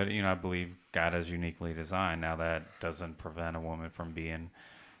role that I believe God has uniquely designed. Now that doesn't prevent a woman from being,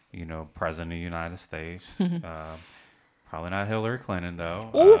 president of the United States. Probably not Hillary Clinton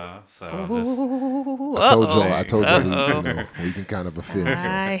though. I told you, we can kind of offend.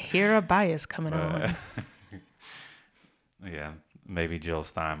 I hear a bias coming on. Yeah, maybe Jill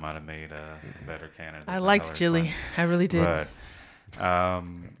Stein might have made a better candidate. I liked Jilly. I really did. But,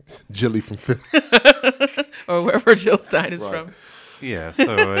 Jilly from Philly. Or wherever Jill Stein is from. Yeah,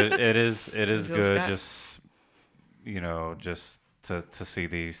 so it is Jill good Scott. just to see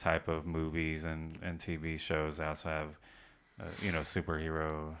these type of movies and TV shows. I also have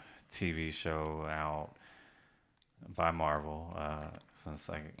superhero TV show out by Marvel, since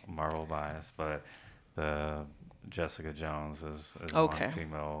Marvel bias, but the Jessica Jones is Okay. one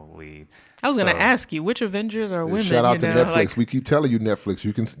female lead. I was going to ask you, which Avengers are women? Shout out to Netflix. Like, We keep telling you, Netflix,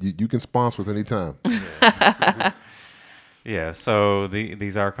 you can sponsor us anytime. Yeah, so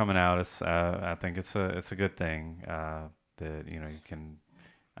these are coming out. It's I think it's a good thing that you can.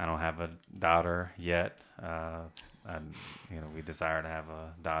 I don't have a daughter yet, and we desire to have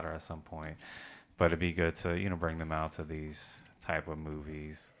a daughter at some point, but it'd be good to bring them out to these type of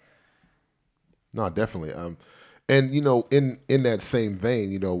movies. No, definitely. And in that same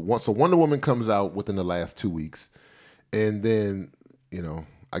vein, so Wonder Woman comes out within the last 2 weeks, and then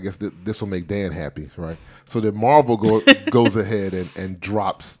I guess this will make Dan happy, right? So then Marvel goes ahead and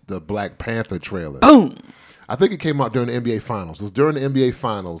drops the Black Panther trailer. boom. I think it came out during the NBA Finals. It was during the NBA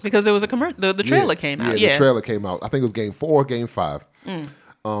Finals. Because there was a commercial. The trailer came out. The trailer came out. I think it was Game 4 or Game 5.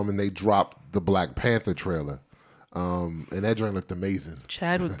 And they dropped the Black Panther trailer. And that joint looked amazing.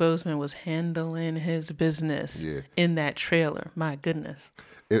 Chadwick Boseman was handling his business in that trailer. My goodness.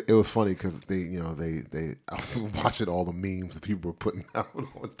 It was funny because they I was watching all the memes that people were putting out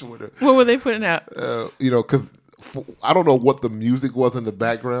on Twitter. What were they putting out? Because I don't know what the music was in the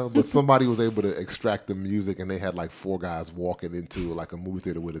background, but somebody was able to extract the music, and they had like 4 guys walking into like a movie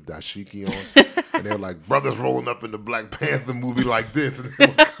theater with a dashiki on, and they were like, brothers rolling up in the Black Panther movie like this, and they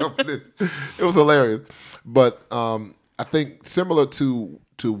were coming in. It was hilarious. But I think similar to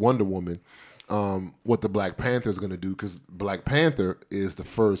Wonder Woman, what the Black Panther is going to do, because Black Panther is the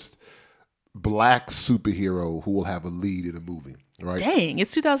first black superhero who will have a lead in a movie. Right. Dang,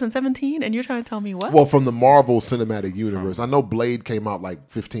 it's 2017 and you're trying to tell me what? Well, from the Marvel Cinematic Universe. I know Blade came out like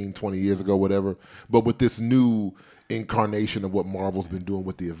 15, 20 years ago, whatever. But with this new incarnation of what Marvel's been doing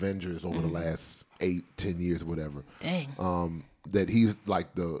with the Avengers over the last 8, 10 years, whatever. Dang. That he's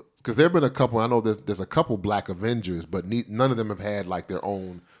like because there have been a couple, I know there's a couple Black Avengers, but none of them have had like their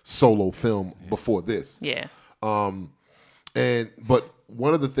own solo film before this. Yeah. But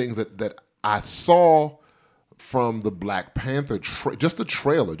one of the things that I saw from the Black Panther, just a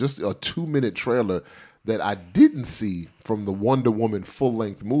trailer, just a 2-minute trailer that I didn't see from the Wonder Woman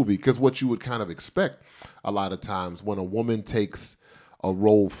full-length movie, because what you would kind of expect a lot of times when a woman takes a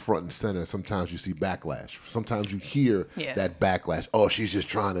role front and center, sometimes you see backlash. Sometimes you hear Yeah. that backlash. Oh, she's just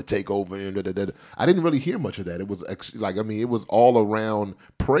trying to take over. I didn't really hear much of that. It was it was all around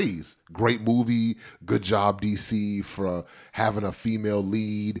praise. Great movie. Good job, DC, for having a female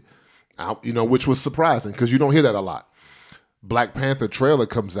lead. Which was surprising because you don't hear that a lot. Black Panther trailer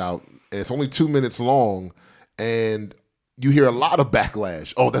comes out, and it's only 2 minutes long, and you hear a lot of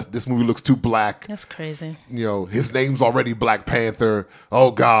backlash. Oh, this movie looks too black. That's crazy. His name's already Black Panther.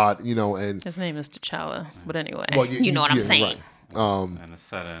 Oh God, and His name is T'Challa. But anyway, well, you know what I'm saying. Right. And it's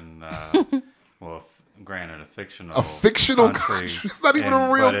set in, well, granted, a fictional country. It's not even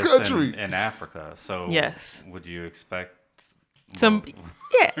a real country. in Africa. So yes, would you expect some?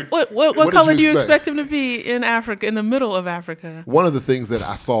 Yeah. What What color did do you you expect? expect him to be in Africa, in the middle of Africa? One of the things that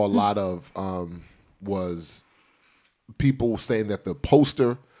I saw a lot of was people saying that the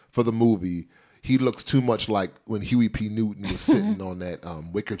poster for the movie, he looks too much like when Huey P. Newton was sitting on that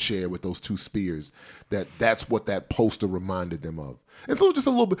wicker chair with those two spears. That's what that poster reminded them of. And so just a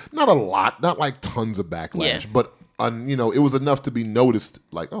little bit, not a lot, not like tons of backlash, Yeah. but it was enough to be noticed.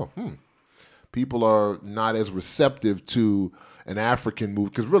 Like, people are not as receptive to an African movie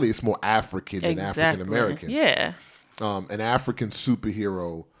because really it's more African than African American. Yeah. An African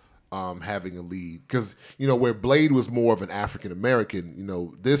superhero having a lead. Because, where Blade was more of an African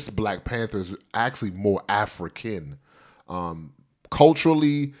American, this Black Panther is actually more African.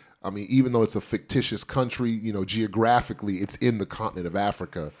 Culturally, even though it's a fictitious country, geographically, it's in the continent of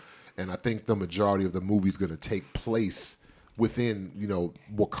Africa. And I think the majority of the movie is going to take place within,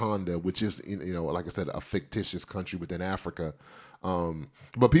 Wakanda, which is, like I said, a fictitious country within Africa.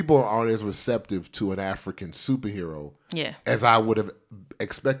 But people aren't as receptive to an African superhero as I would have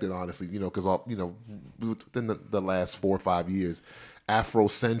expected, honestly, because within the last 4 or 5 years,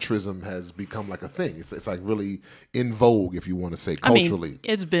 Afrocentrism has become like a thing. It's like really in vogue, if you want to say, culturally.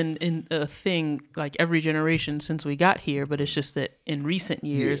 It's been in a thing like every generation since we got here, but it's just that in recent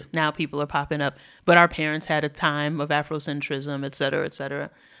years, now people are popping up. But our parents had a time of Afrocentrism, et cetera, et cetera.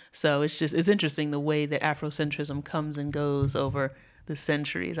 So it's interesting the way that Afrocentrism comes and goes over the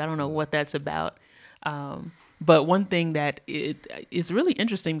centuries. I don't know what that's about. But one thing that it's really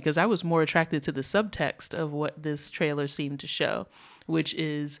interesting because I was more attracted to the subtext of what this trailer seemed to show, which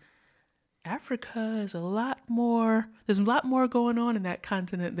is Africa is there's a lot more going on in that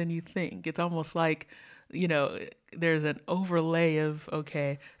continent than you think. It's almost like, there's an overlay of,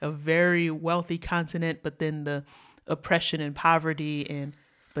 a very wealthy continent, but then the oppression and poverty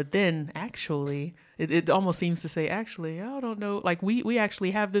but then actually, it almost seems to say, actually, I don't know, like we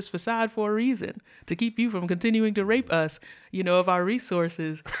actually have this facade for a reason, to keep you from continuing to rape us, of our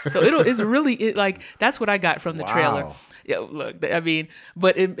resources. So it's really, that's what I got from the trailer. Wow. Yeah, look,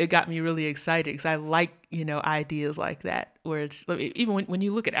 but it got me really excited because I like, ideas like that, where it's, even when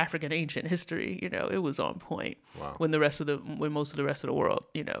you look at African ancient history, it was on point. Wow. When most of the rest of the world,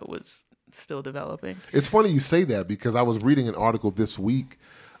 was still developing. It's funny you say that because I was reading an article this week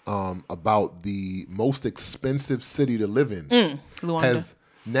about the most expensive city to live in Luanda has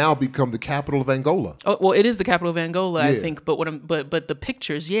now become the capital of Angola. Oh, well, it is the capital of Angola, I Yeah. think. But the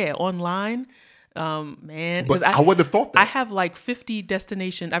pictures, online, man. But I wouldn't have thought that. I have like 50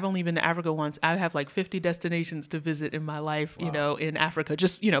 destinations. I've only been to Africa once. I have like 50 destinations to visit in my life, in Africa.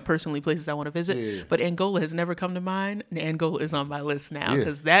 Just, personally, places I want to visit. Yeah. But Angola has never come to mind. And Angola is on my list now Yeah.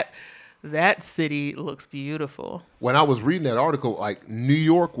 because that city looks beautiful. When I was reading that article, like New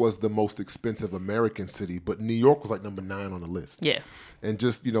York was the most expensive American city, but New York was like number 9 on the list. Yeah. And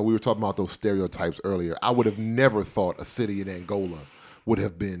just, we were talking about those stereotypes earlier. I would have never thought a city in Angola would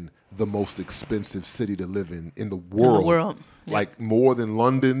have been the most expensive city to live in the world. Yeah. Like more than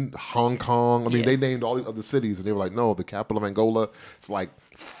London, Hong Kong. Yeah. They named all these other cities and they were like, no, the capital of Angola, it's like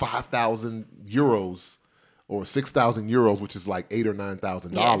 5,000 euros or 6,000 euros, which is like $8,000 or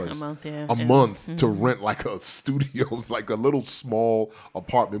 $9,000 a month, yeah. a month to rent like a studio, like a little small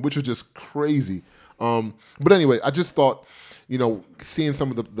apartment, which was just crazy. But anyway, I just thought, seeing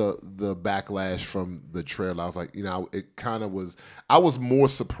some of the backlash from the trailer, I was like, it kind of was. I was more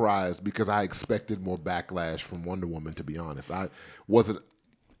surprised because I expected more backlash from Wonder Woman. To be honest, I wasn't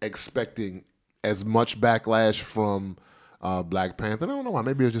expecting as much backlash from Black Panther. I don't know why.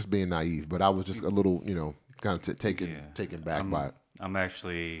 Maybe I was just being naive, but I was just a little, kind of taken back by it. I'm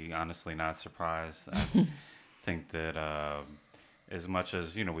actually honestly not surprised. I think that as much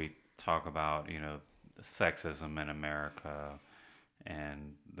as we talk about sexism in America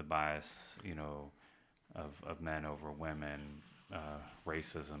and the bias of men over women,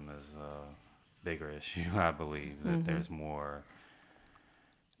 racism is a bigger issue. I believe that there's more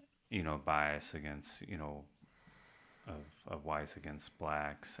bias against of whites against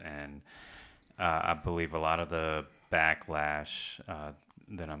blacks, and I believe a lot of the backlash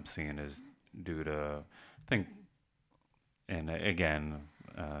that I'm seeing is due to, I think, and again,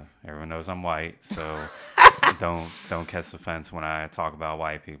 everyone knows I'm white, so don't catch offense when I talk about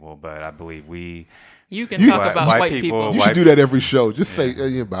white people, but I believe you can talk about white people. You should do that every show. Just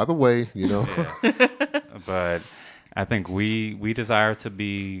say, by the way, you know. Yeah. But I think we desire to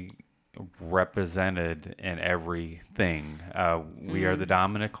be represented in everything. We are the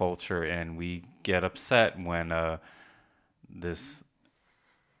dominant culture, and we get upset when this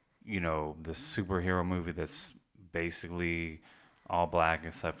superhero movie that's basically all black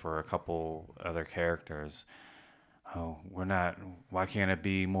except for a couple other characters. Oh, we're not. Why can't it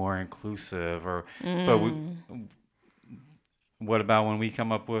be more inclusive? What about when we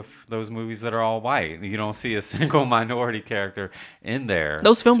come up with those movies that are all white? You don't see a single minority character in there.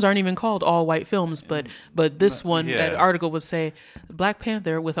 Those films aren't even called all white films, but this one, that article would say Black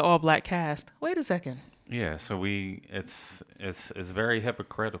Panther with an all black cast. Wait a second. Yeah, so it's very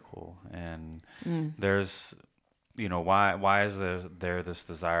hypocritical, and there's, why is there this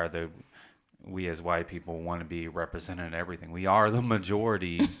desire that we as white people want to be represented in everything? We are the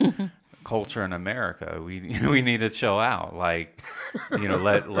majority culture in America. We need to chill out. Like,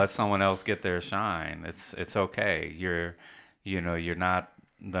 let someone else get their shine. It's okay. You're not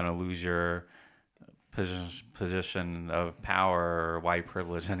gonna lose your position of power or white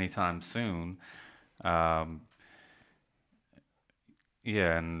privilege anytime soon. And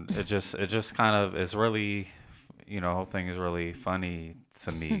it just kind of is really, the whole thing is really funny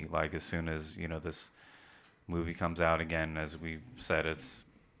to me. Like, as soon as this movie comes out, again, as we said, it's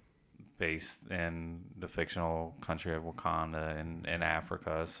based in the fictional country of Wakanda in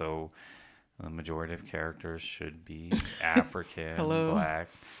Africa, so the majority of characters should be African, black,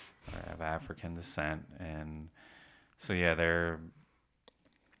 or of African descent, and so there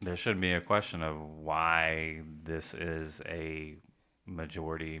shouldn't be a question of why this is a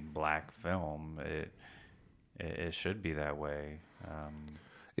majority black film. It should be that way.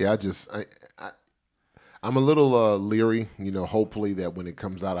 I'm a little leery, hopefully that when it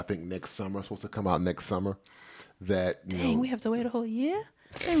comes out, I think next summer, it's supposed to come out next summer, that, Dang, we have to wait a whole year?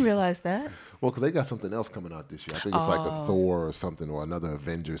 I didn't realize that. Well, because they got something else coming out this year. I think it's like a Thor or something, or another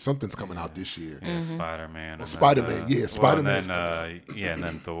Avengers. Something's coming out this year. Yeah, Spider-Man. Spider-Man, Spider-Man. And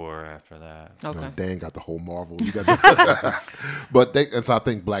then Thor after that. Okay. Dan got the whole Marvel. But so I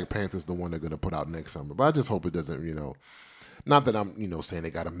think Black Panther's the one they're going to put out next summer. But I just hope it doesn't, not that I'm, saying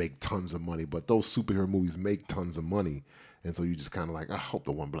they got to make tons of money, but those superhero movies make tons of money. And so you just kind of like, I hope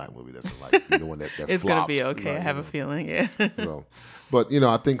the one black movie doesn't be the one that it's flops. going to be okay. I have a feeling, yeah. So, but,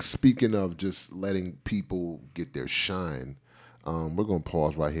 I think speaking of just letting people get their shine, we're going to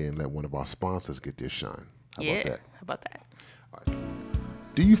pause right here and let one of our sponsors get their shine. How about that? How about that? All right.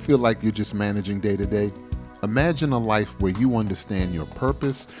 Do you feel like you're just managing day to day? Imagine a life where you understand your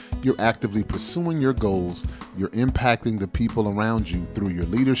purpose, you're actively pursuing your goals, you're impacting the people around you through your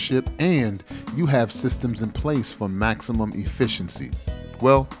leadership, and you have systems in place for maximum efficiency.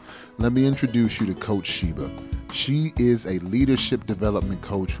 Well, let me introduce you to Coach Sheba. She is a leadership development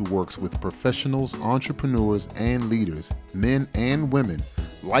coach who works with professionals, entrepreneurs, and leaders, men and women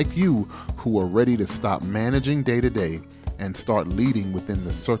like you, who are ready to stop managing day to day and start leading within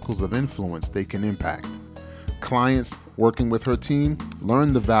the circles of influence they can impact. Clients working with her team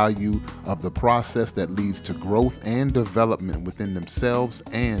learn the value of the process that leads to growth and development within themselves,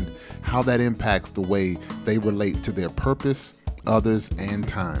 and how that impacts the way they relate to their purpose, others, and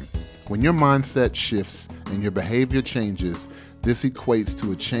time. When your mindset shifts and your behavior changes, this equates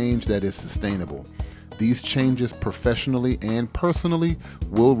to a change that is sustainable. These changes professionally and personally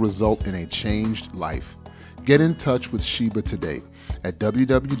will result in a changed life. Get in touch with Sheba today at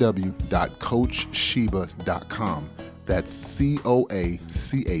www.coachsheba.com. That's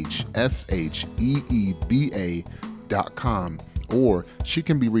COACHSHEEBA.com. Or she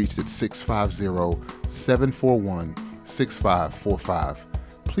can be reached at 650-741-6545.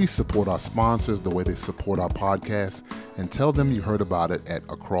 Please support our sponsors the way they support our podcast, and tell them you heard about it at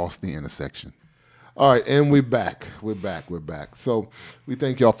Across the Intersection. All right, and we're back. We're back. So we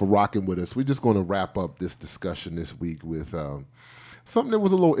thank y'all for rocking with us. We're just going to wrap up this discussion this week with something that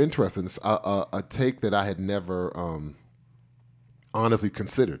was a little interesting, a take that I had never honestly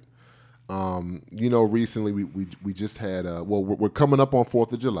considered. Recently we just had, we're coming up on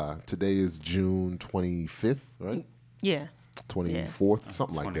 4th of July. Today is June 25th, right? Yeah. 24th,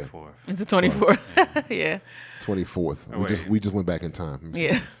 something like that. It's the 24th. Yeah. 24th. We just went back in time.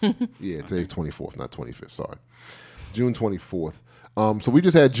 Yeah. Yeah, today's 24th, not 25th. Sorry. June 24th. So we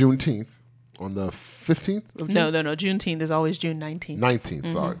just had Juneteenth On the 15th of June? No. Juneteenth is always June 19th.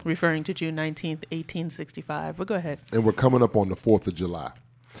 19th, sorry. Referring to June 19th, 1865. But go ahead. And we're coming up on the 4th of July.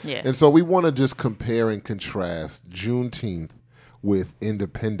 Yeah. And so we want to just compare and contrast Juneteenth with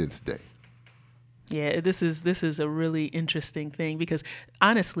Independence Day. Yeah, this is a really interesting thing because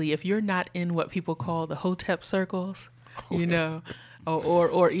honestly, if you're not in what people call the Hotep circles, you know,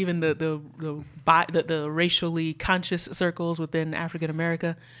 or even the racially conscious circles within African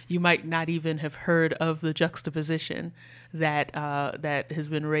America, you might not even have heard of the juxtaposition that that has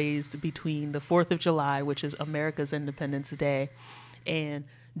been raised between the 4th of July, which is America's Independence Day, and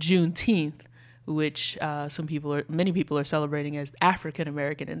Juneteenth, which many people are celebrating as African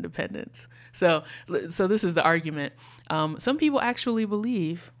American independence. So this is the argument. Some people actually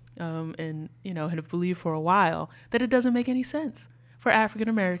believe, and have believed for a while, that it doesn't make any sense for African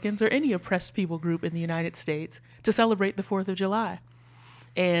Americans or any oppressed people group in the United States to celebrate the 4th of July.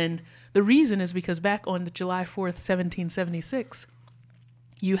 And the reason is because back on the July 4th, 1776,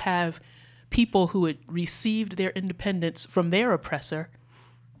 you have people who had received their independence from their oppressor,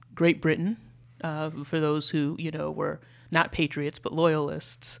 Great Britain, for those who, were not patriots but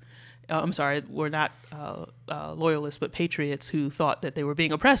loyalists. Were not loyalists but patriots who thought that they were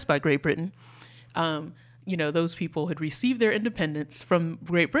being oppressed by Great Britain. Those people had received their independence from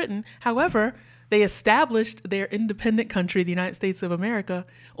Great Britain. However, they established their independent country, the United States of America,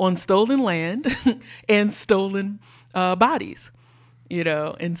 on stolen land and stolen bodies,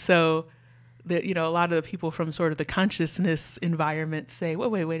 and so a lot of the people from sort of the consciousness environment say,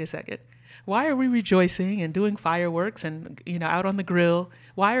 wait a second. Why are we rejoicing and doing fireworks and, out on the grill?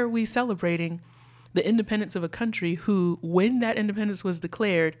 Why are we celebrating the independence of a country who, when that independence was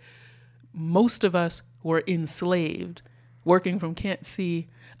declared, most of us were enslaved, working from can't see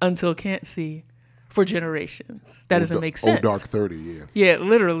until can't see for generations? That doesn't make sense. Oh, dark 30, yeah. Yeah,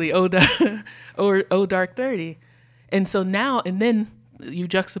 literally, oh, dark 30. And so now, and then you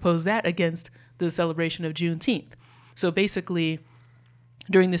juxtapose that against the celebration of Juneteenth. So basically,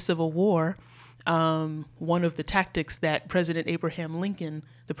 during the Civil War, one of the tactics that President Abraham Lincoln,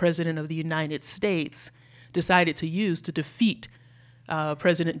 the President of the United States, decided to use to defeat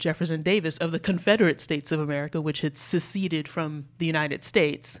President Jefferson Davis of the Confederate States of America, which had seceded from the United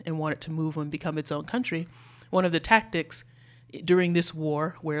States and wanted to move and become its own country. One of the tactics during this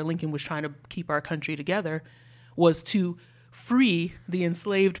war, where Lincoln was trying to keep our country together, was to free the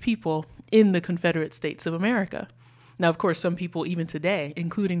enslaved people in the Confederate States of America. Now, of course, some people even today,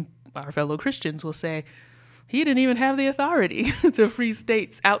 including our fellow Christians, will say he didn't even have the authority to free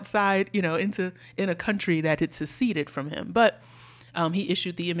states outside, in a country that had seceded from him. But he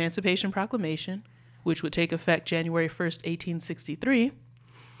issued the Emancipation Proclamation, which would take effect January 1st, 1863.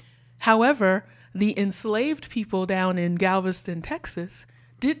 However, the enslaved people down in Galveston, Texas,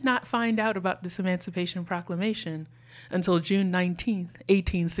 did not find out about this Emancipation Proclamation until June 19th,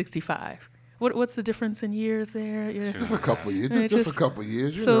 1865. What's the difference in years there? Yeah. Just a couple of years. Just a couple of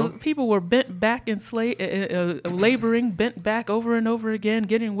years. So people were bent back laboring, bent back over and over again,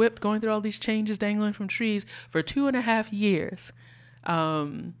 getting whipped, going through all these changes, dangling from trees for 2.5 years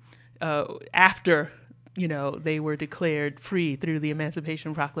after they were declared free through the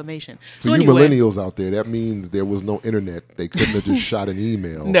Emancipation Proclamation. So you millennials out there, that means there was no internet. They couldn't have just shot an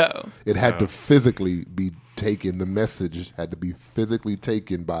email. No. It had to physically be taken. The message had to be physically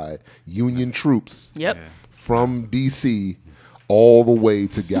taken by Union troops from D.C. all the way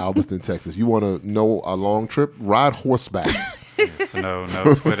to Galveston, Texas. You want to know a long trip? Ride horseback. So no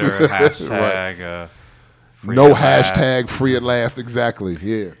Twitter hashtag. Right. No hashtag free at last. Exactly.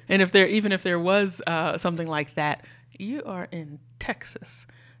 Yeah. And if there was something like that, you are in Texas.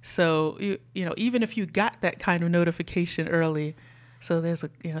 So even if you got that kind of notification early, so there's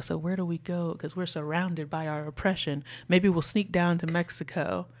so where do we go? Because we're surrounded by our oppression. Maybe we'll sneak down to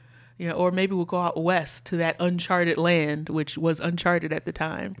Mexico, or maybe we'll go out west to that uncharted land, which was uncharted at the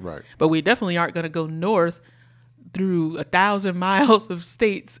time. Right. But we definitely aren't going to go north through 1,000 miles of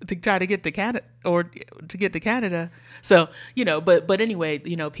states to try to get to Canada or to get to Canada. So, but anyway,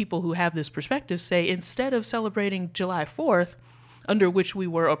 people who have this perspective say instead of celebrating July 4th, under which we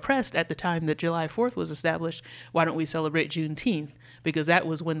were oppressed at the time that July 4th was established, why don't we celebrate Juneteenth? Because that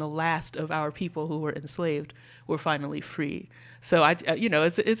was when the last of our people who were enslaved were finally freed. So it's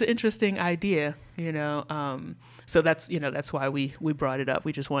an interesting idea, so that's why we brought it up.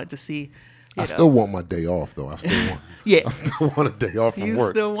 We just wanted to see. I still want my day off, though. I still want a day off from work. You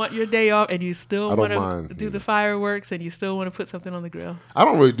still want your day off, and you still want to do the fireworks, and you still want to put something on the grill. I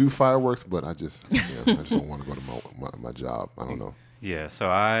don't really do fireworks, but I just don't want to go to my job. I don't know. Yeah, so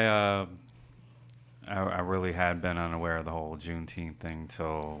I I really had been unaware of the whole Juneteenth thing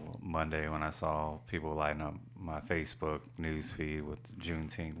till Monday when I saw people lighting up my Facebook news feed with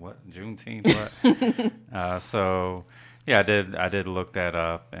Juneteenth. What Juneteenth? What? So yeah, I did look that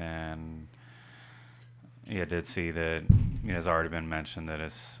up, and yeah, I did see that. It's already been mentioned that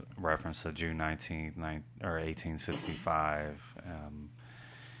it's reference to June 19th, 1865,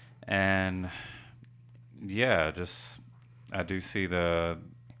 and yeah, just I do see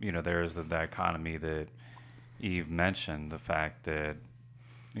there's the dichotomy that Eve mentioned, the fact that,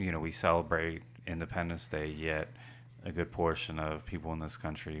 we celebrate Independence Day, yet a good portion of people in this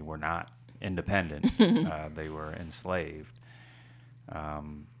country were not independent. They were enslaved.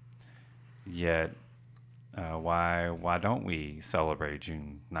 Yet, why don't we celebrate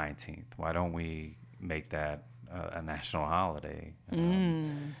June 19th? Why don't we make that a national holiday?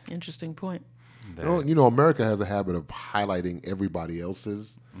 Interesting point. America has a habit of highlighting everybody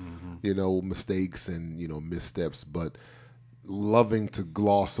else's, mistakes and, missteps, but loving to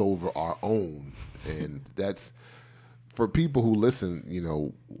gloss over our own. And that's, for people who listen,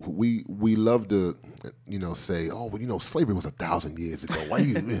 we love to, say, oh, well, slavery was 1,000 years ago. Why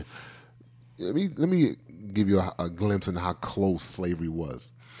you? Let me give you a glimpse into how close slavery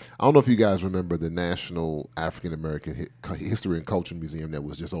was. I don't know if you guys remember the National African American History and Culture Museum that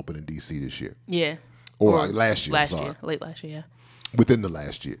was just opened in D.C. this year. Yeah. Or last year. Late last year, yeah. Within the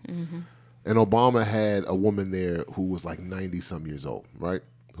last year. Mm-hmm. And Obama had a woman there who was like 90-some years old, right?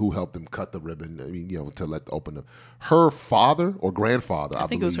 Who helped him cut the ribbon, to let open them. Her father or grandfather, I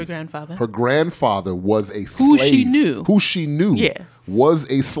think believe. It was her grandfather. Her grandfather was a slave. Who she knew yeah. was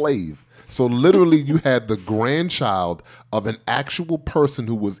a slave. So literally you had the grandchild of an actual person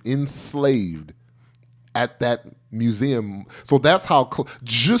who was enslaved at that museum. So that's how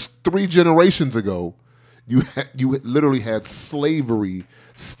just 3 generations ago, you literally had slavery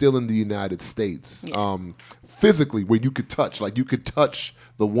still in the United States. Yeah. Physically, where you could touch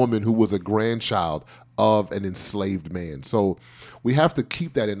the woman who was a grandchild of an enslaved man. So we have to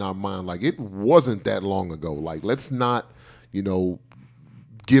keep that in our mind. Like, it wasn't that long ago. Like, let's not,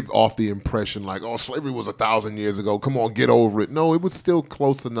 give off the impression like, oh, slavery was 1,000 years ago. Come on, get over it. No, it was still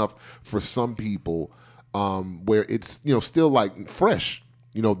close enough for some people where it's, still like fresh.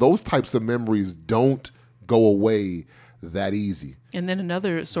 Those types of memories don't go away that easy. And then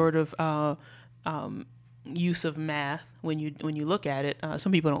another sort of use of math when you look at it.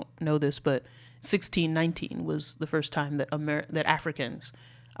 Some people don't know this, but 1619 was the first time that that Africans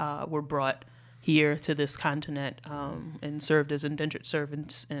were brought here to this continent and served as indentured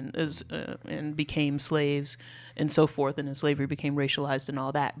servants and became slaves and so forth, and then slavery became racialized and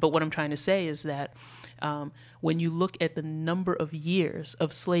all that. But what I'm trying to say is that when you look at the number of years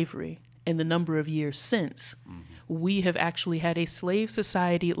of slavery and the number of years since, we have actually had a slave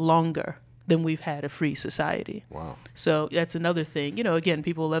society longer than we've had a free society. Wow. So that's another thing. Again,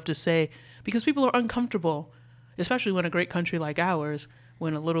 people love to say, because people are uncomfortable, especially when a great country like ours,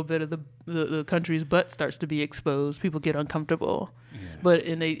 when a little bit of the country's butt starts to be exposed, people get uncomfortable. Yeah. But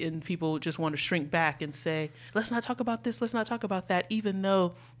and people just want to shrink back and say, let's not talk about this, let's not talk about that, even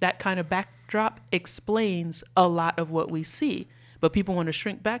though that kind of backdrop explains a lot of what we see. But people want to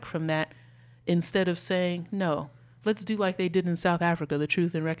shrink back from that instead of saying, no, let's do like they did in South Africa, the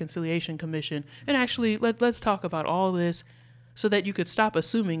Truth and Reconciliation Commission, and actually let's talk about all this so that you could stop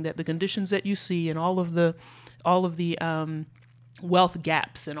assuming that the conditions that you see and all of the wealth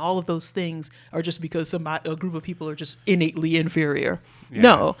gaps and all of those things are just because a group of people are just innately inferior. Yeah.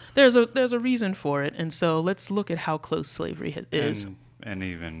 No, there's a reason for it, and so let's look at how close slavery is. And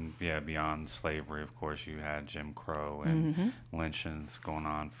even beyond slavery, of course, you had Jim Crow and lynchings going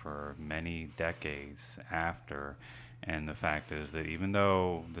on for many decades after. And the fact is that even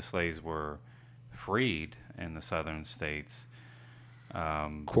though the slaves were freed in the southern states,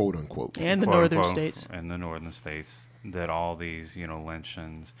 quote unquote, and the northern states, that all these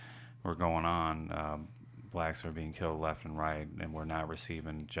lynchings were going on. Blacks are being killed left and right, and we're not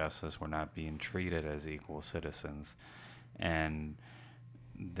receiving justice. We're not being treated as equal citizens, and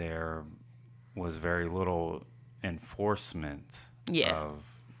there was very little enforcement of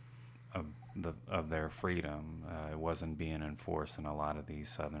their freedom. It wasn't being enforced in a lot of these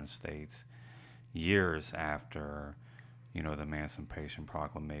southern states. Years after, the Emancipation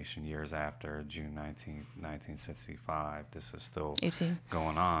Proclamation, years after June 19th, 1965, this is still 18.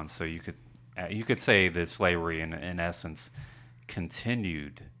 Going on. So you could say that slavery, in essence,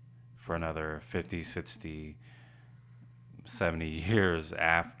 continued for another 50, 60, 70 years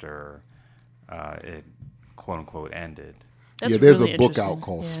after it, quote unquote, ended. That's there's really a book out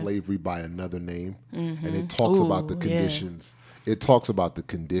called Slavery by Another Name, and it talks about the conditions. It talks about the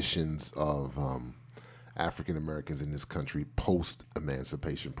conditions of African Americans in this country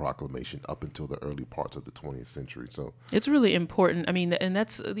post-Emancipation Proclamation up until the early parts of the 20th century. So it's really important. I mean, and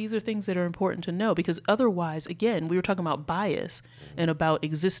these are things that are important to know, because otherwise, again, we were talking about bias and about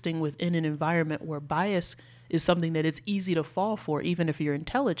existing within an environment where bias is something that it's easy to fall for, even if you're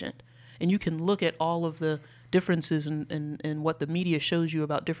intelligent. And you can look at all of the differences in what the media shows you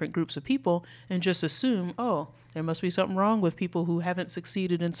about different groups of people and just assume, oh, there must be something wrong with people who haven't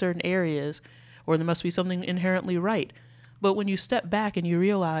succeeded in certain areas, or there must be something inherently right. But when you step back and you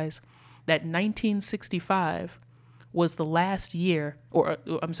realize that 1965 was the last year, or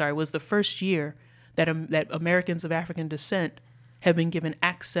I'm sorry, was the first year that Americans of African descent have been given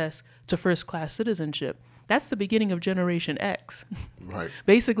access to first-class citizenship. That's the beginning of Generation X. right.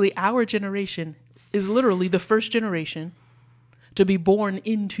 Basically, our generation is literally the first generation to be born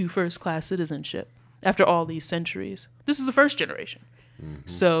into first-class citizenship after all these centuries. This is the first generation. Mm-hmm.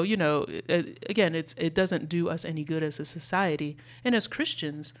 So, again, it doesn't do us any good as a society and as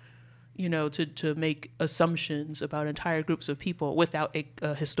Christians, to make assumptions about entire groups of people without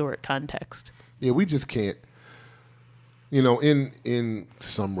a historic context. Yeah, we just can't. In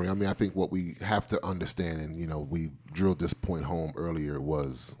summary, I mean, I think what we have to understand, and, we drilled this point home earlier,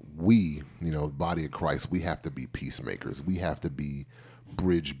 was we, body of Christ, we have to be peacemakers. We have to be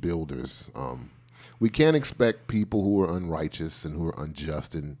bridge builders. We can't expect people who are unrighteous and who are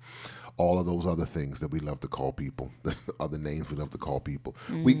unjust and all of those other things that we love to call people, other names we love to call people.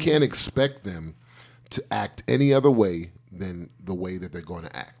 Mm-hmm. We can't expect them to act any other way than the way that they're going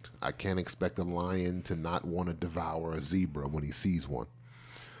to act. I can't expect a lion to not want to devour a zebra when he sees one.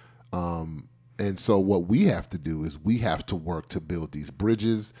 And so what we have to do is we have to work to build these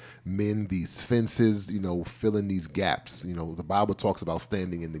bridges, mend these fences, fill in these gaps. The Bible talks about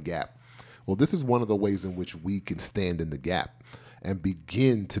standing in the gap. Well, this is one of the ways in which we can stand in the gap and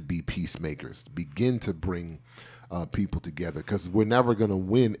begin to be peacemakers, begin to bring people together, because we're never going to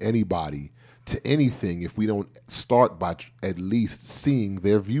win anybody to anything if we don't start by at least seeing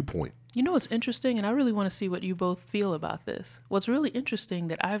their viewpoint. What's interesting, and I really want to see what you both feel about this. What's really interesting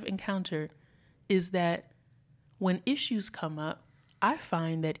that I've encountered is that when issues come up, I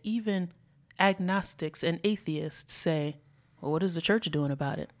find that even agnostics and atheists say, well, what is the church doing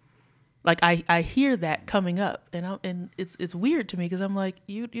about it? Like I hear that coming up, and it's weird to me, because I'm like,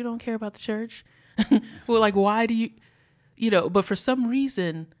 you don't care about the church? Well, like, why do you, but for some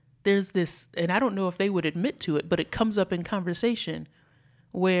reason there's this, and I don't know if they would admit to it, but it comes up in conversation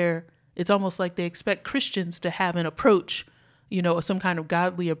where it's almost like they expect Christians to have an approach, some kind of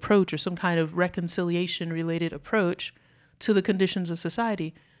godly approach or some kind of reconciliation related approach to the conditions of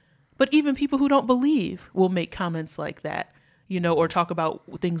society. But even people who don't believe will make comments like that, or talk about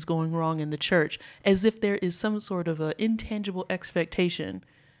things going wrong in the church, as if there is some sort of an intangible expectation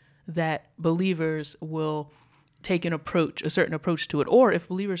that believers will take a certain approach to it, or if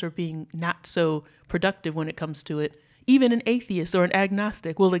believers are being not so productive when it comes to it, even an atheist or an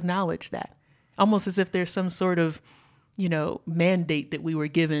agnostic will acknowledge that, almost as if there's some sort of, mandate that we were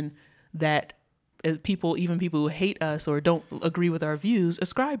given that even people who hate us or don't agree with our views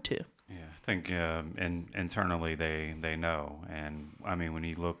ascribe to. Yeah, I think internally they know, and I mean, when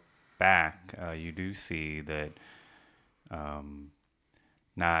you look back, you do see that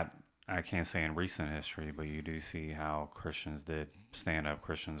not. I can't say in recent history, but you do see how Christians did stand up.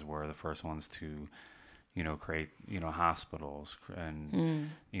 Christians were the first ones to, create, hospitals, and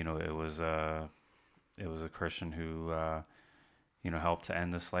it was a Christian who, helped to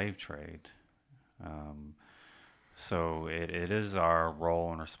end the slave trade. So it is our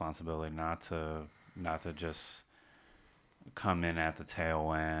role and responsibility not to just come in at the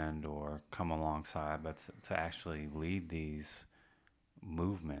tail end or come alongside, but to actually lead these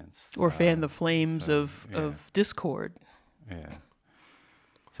movements, or fan the flames of discord. Yeah.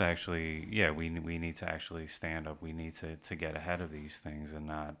 So actually, we need to actually stand up. We need to get ahead of these things, and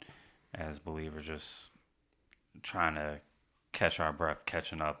not as believers just trying to catch our breath,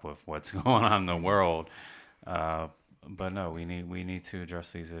 catching up with what's going on in the world. But no, we need to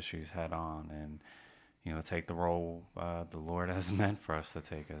address these issues head on, and take the role the Lord has meant for us to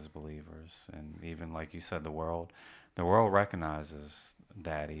take as believers. And even like you said, the world recognizes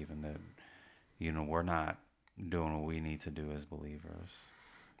that, even that, we're not doing what we need to do as believers.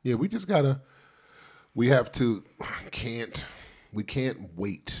 Yeah, we can't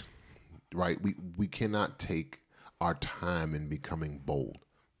wait, right? We cannot take our time in becoming bold.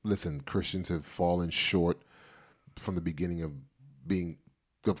 Listen, Christians have fallen short from the beginning of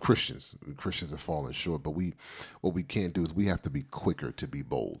Christians. Christians have fallen short, but what we can't do is we have to be quicker to be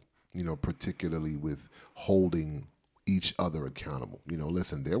bold, particularly with holding each other accountable. You know,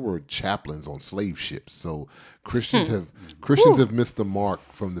 listen, there were chaplains on slave ships, so Christians have missed the mark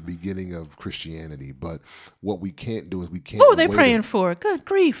from the beginning of Christianity. But what we can't do is we can't. Who are they praying for? Good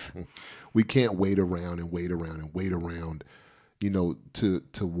grief! We can't wait around, you know, to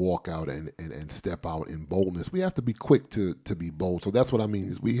walk out and step out in boldness. We have to be quick to be bold. So that's what I mean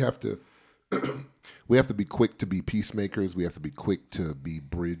is we have to be quick to be peacemakers. We have to be quick to be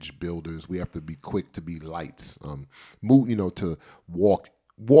bridge builders. We have to be quick to be lights. You know, to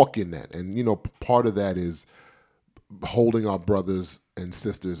walk in that. And, you know, part of that is holding our brothers and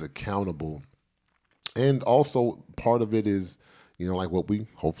sisters accountable. And also part of it is, you know, like what we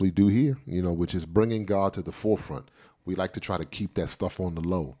hopefully do here, you know, which is bringing God to the forefront. We like to try to keep that stuff on the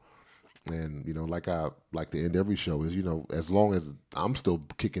low. And, you know, like I like to end every show is, you know, as long as I'm still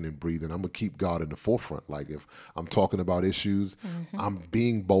kicking and breathing, I'm going to keep God in the forefront. Like if I'm talking about issues, I'm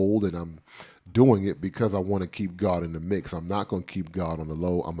being bold and I'm doing it because I want to keep God in the mix. I'm not going to keep God on the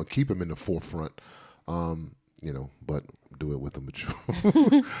low. I'm going to keep him in the forefront, you know, but do it with a mature,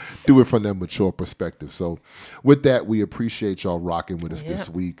 do it from that mature perspective. So with that, we appreciate y'all rocking with us this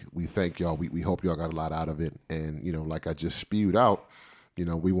week. We thank y'all. We hope y'all got a lot out of it. And, you know, like I just spewed out, you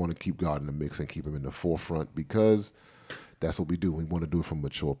know, we want to keep God in the mix and keep him in the forefront because that's what we do. We want to do it from a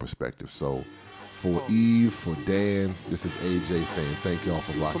mature perspective. So for Eve, for Dan, this is AJ saying thank y'all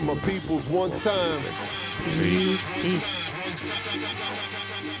for rocking For my with us. peoples one time. Peace.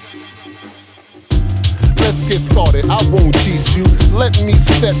 Let's get started, I won't cheat you. Let me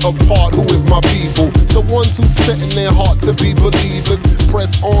set apart who is my people. The ones who set in their heart to be believers.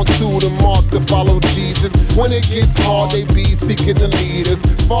 Press on to the mark to follow Jesus. When it gets hard, they be seeking the leaders.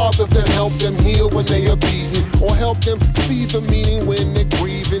 Fathers that help them heal when they are beaten, or help them see the meaning when they're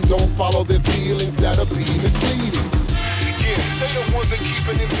grieving. Don't follow their feelings that'll be misleading. Yeah, they the ones that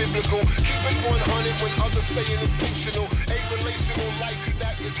keeping it biblical. Keep it 100 when others saying it's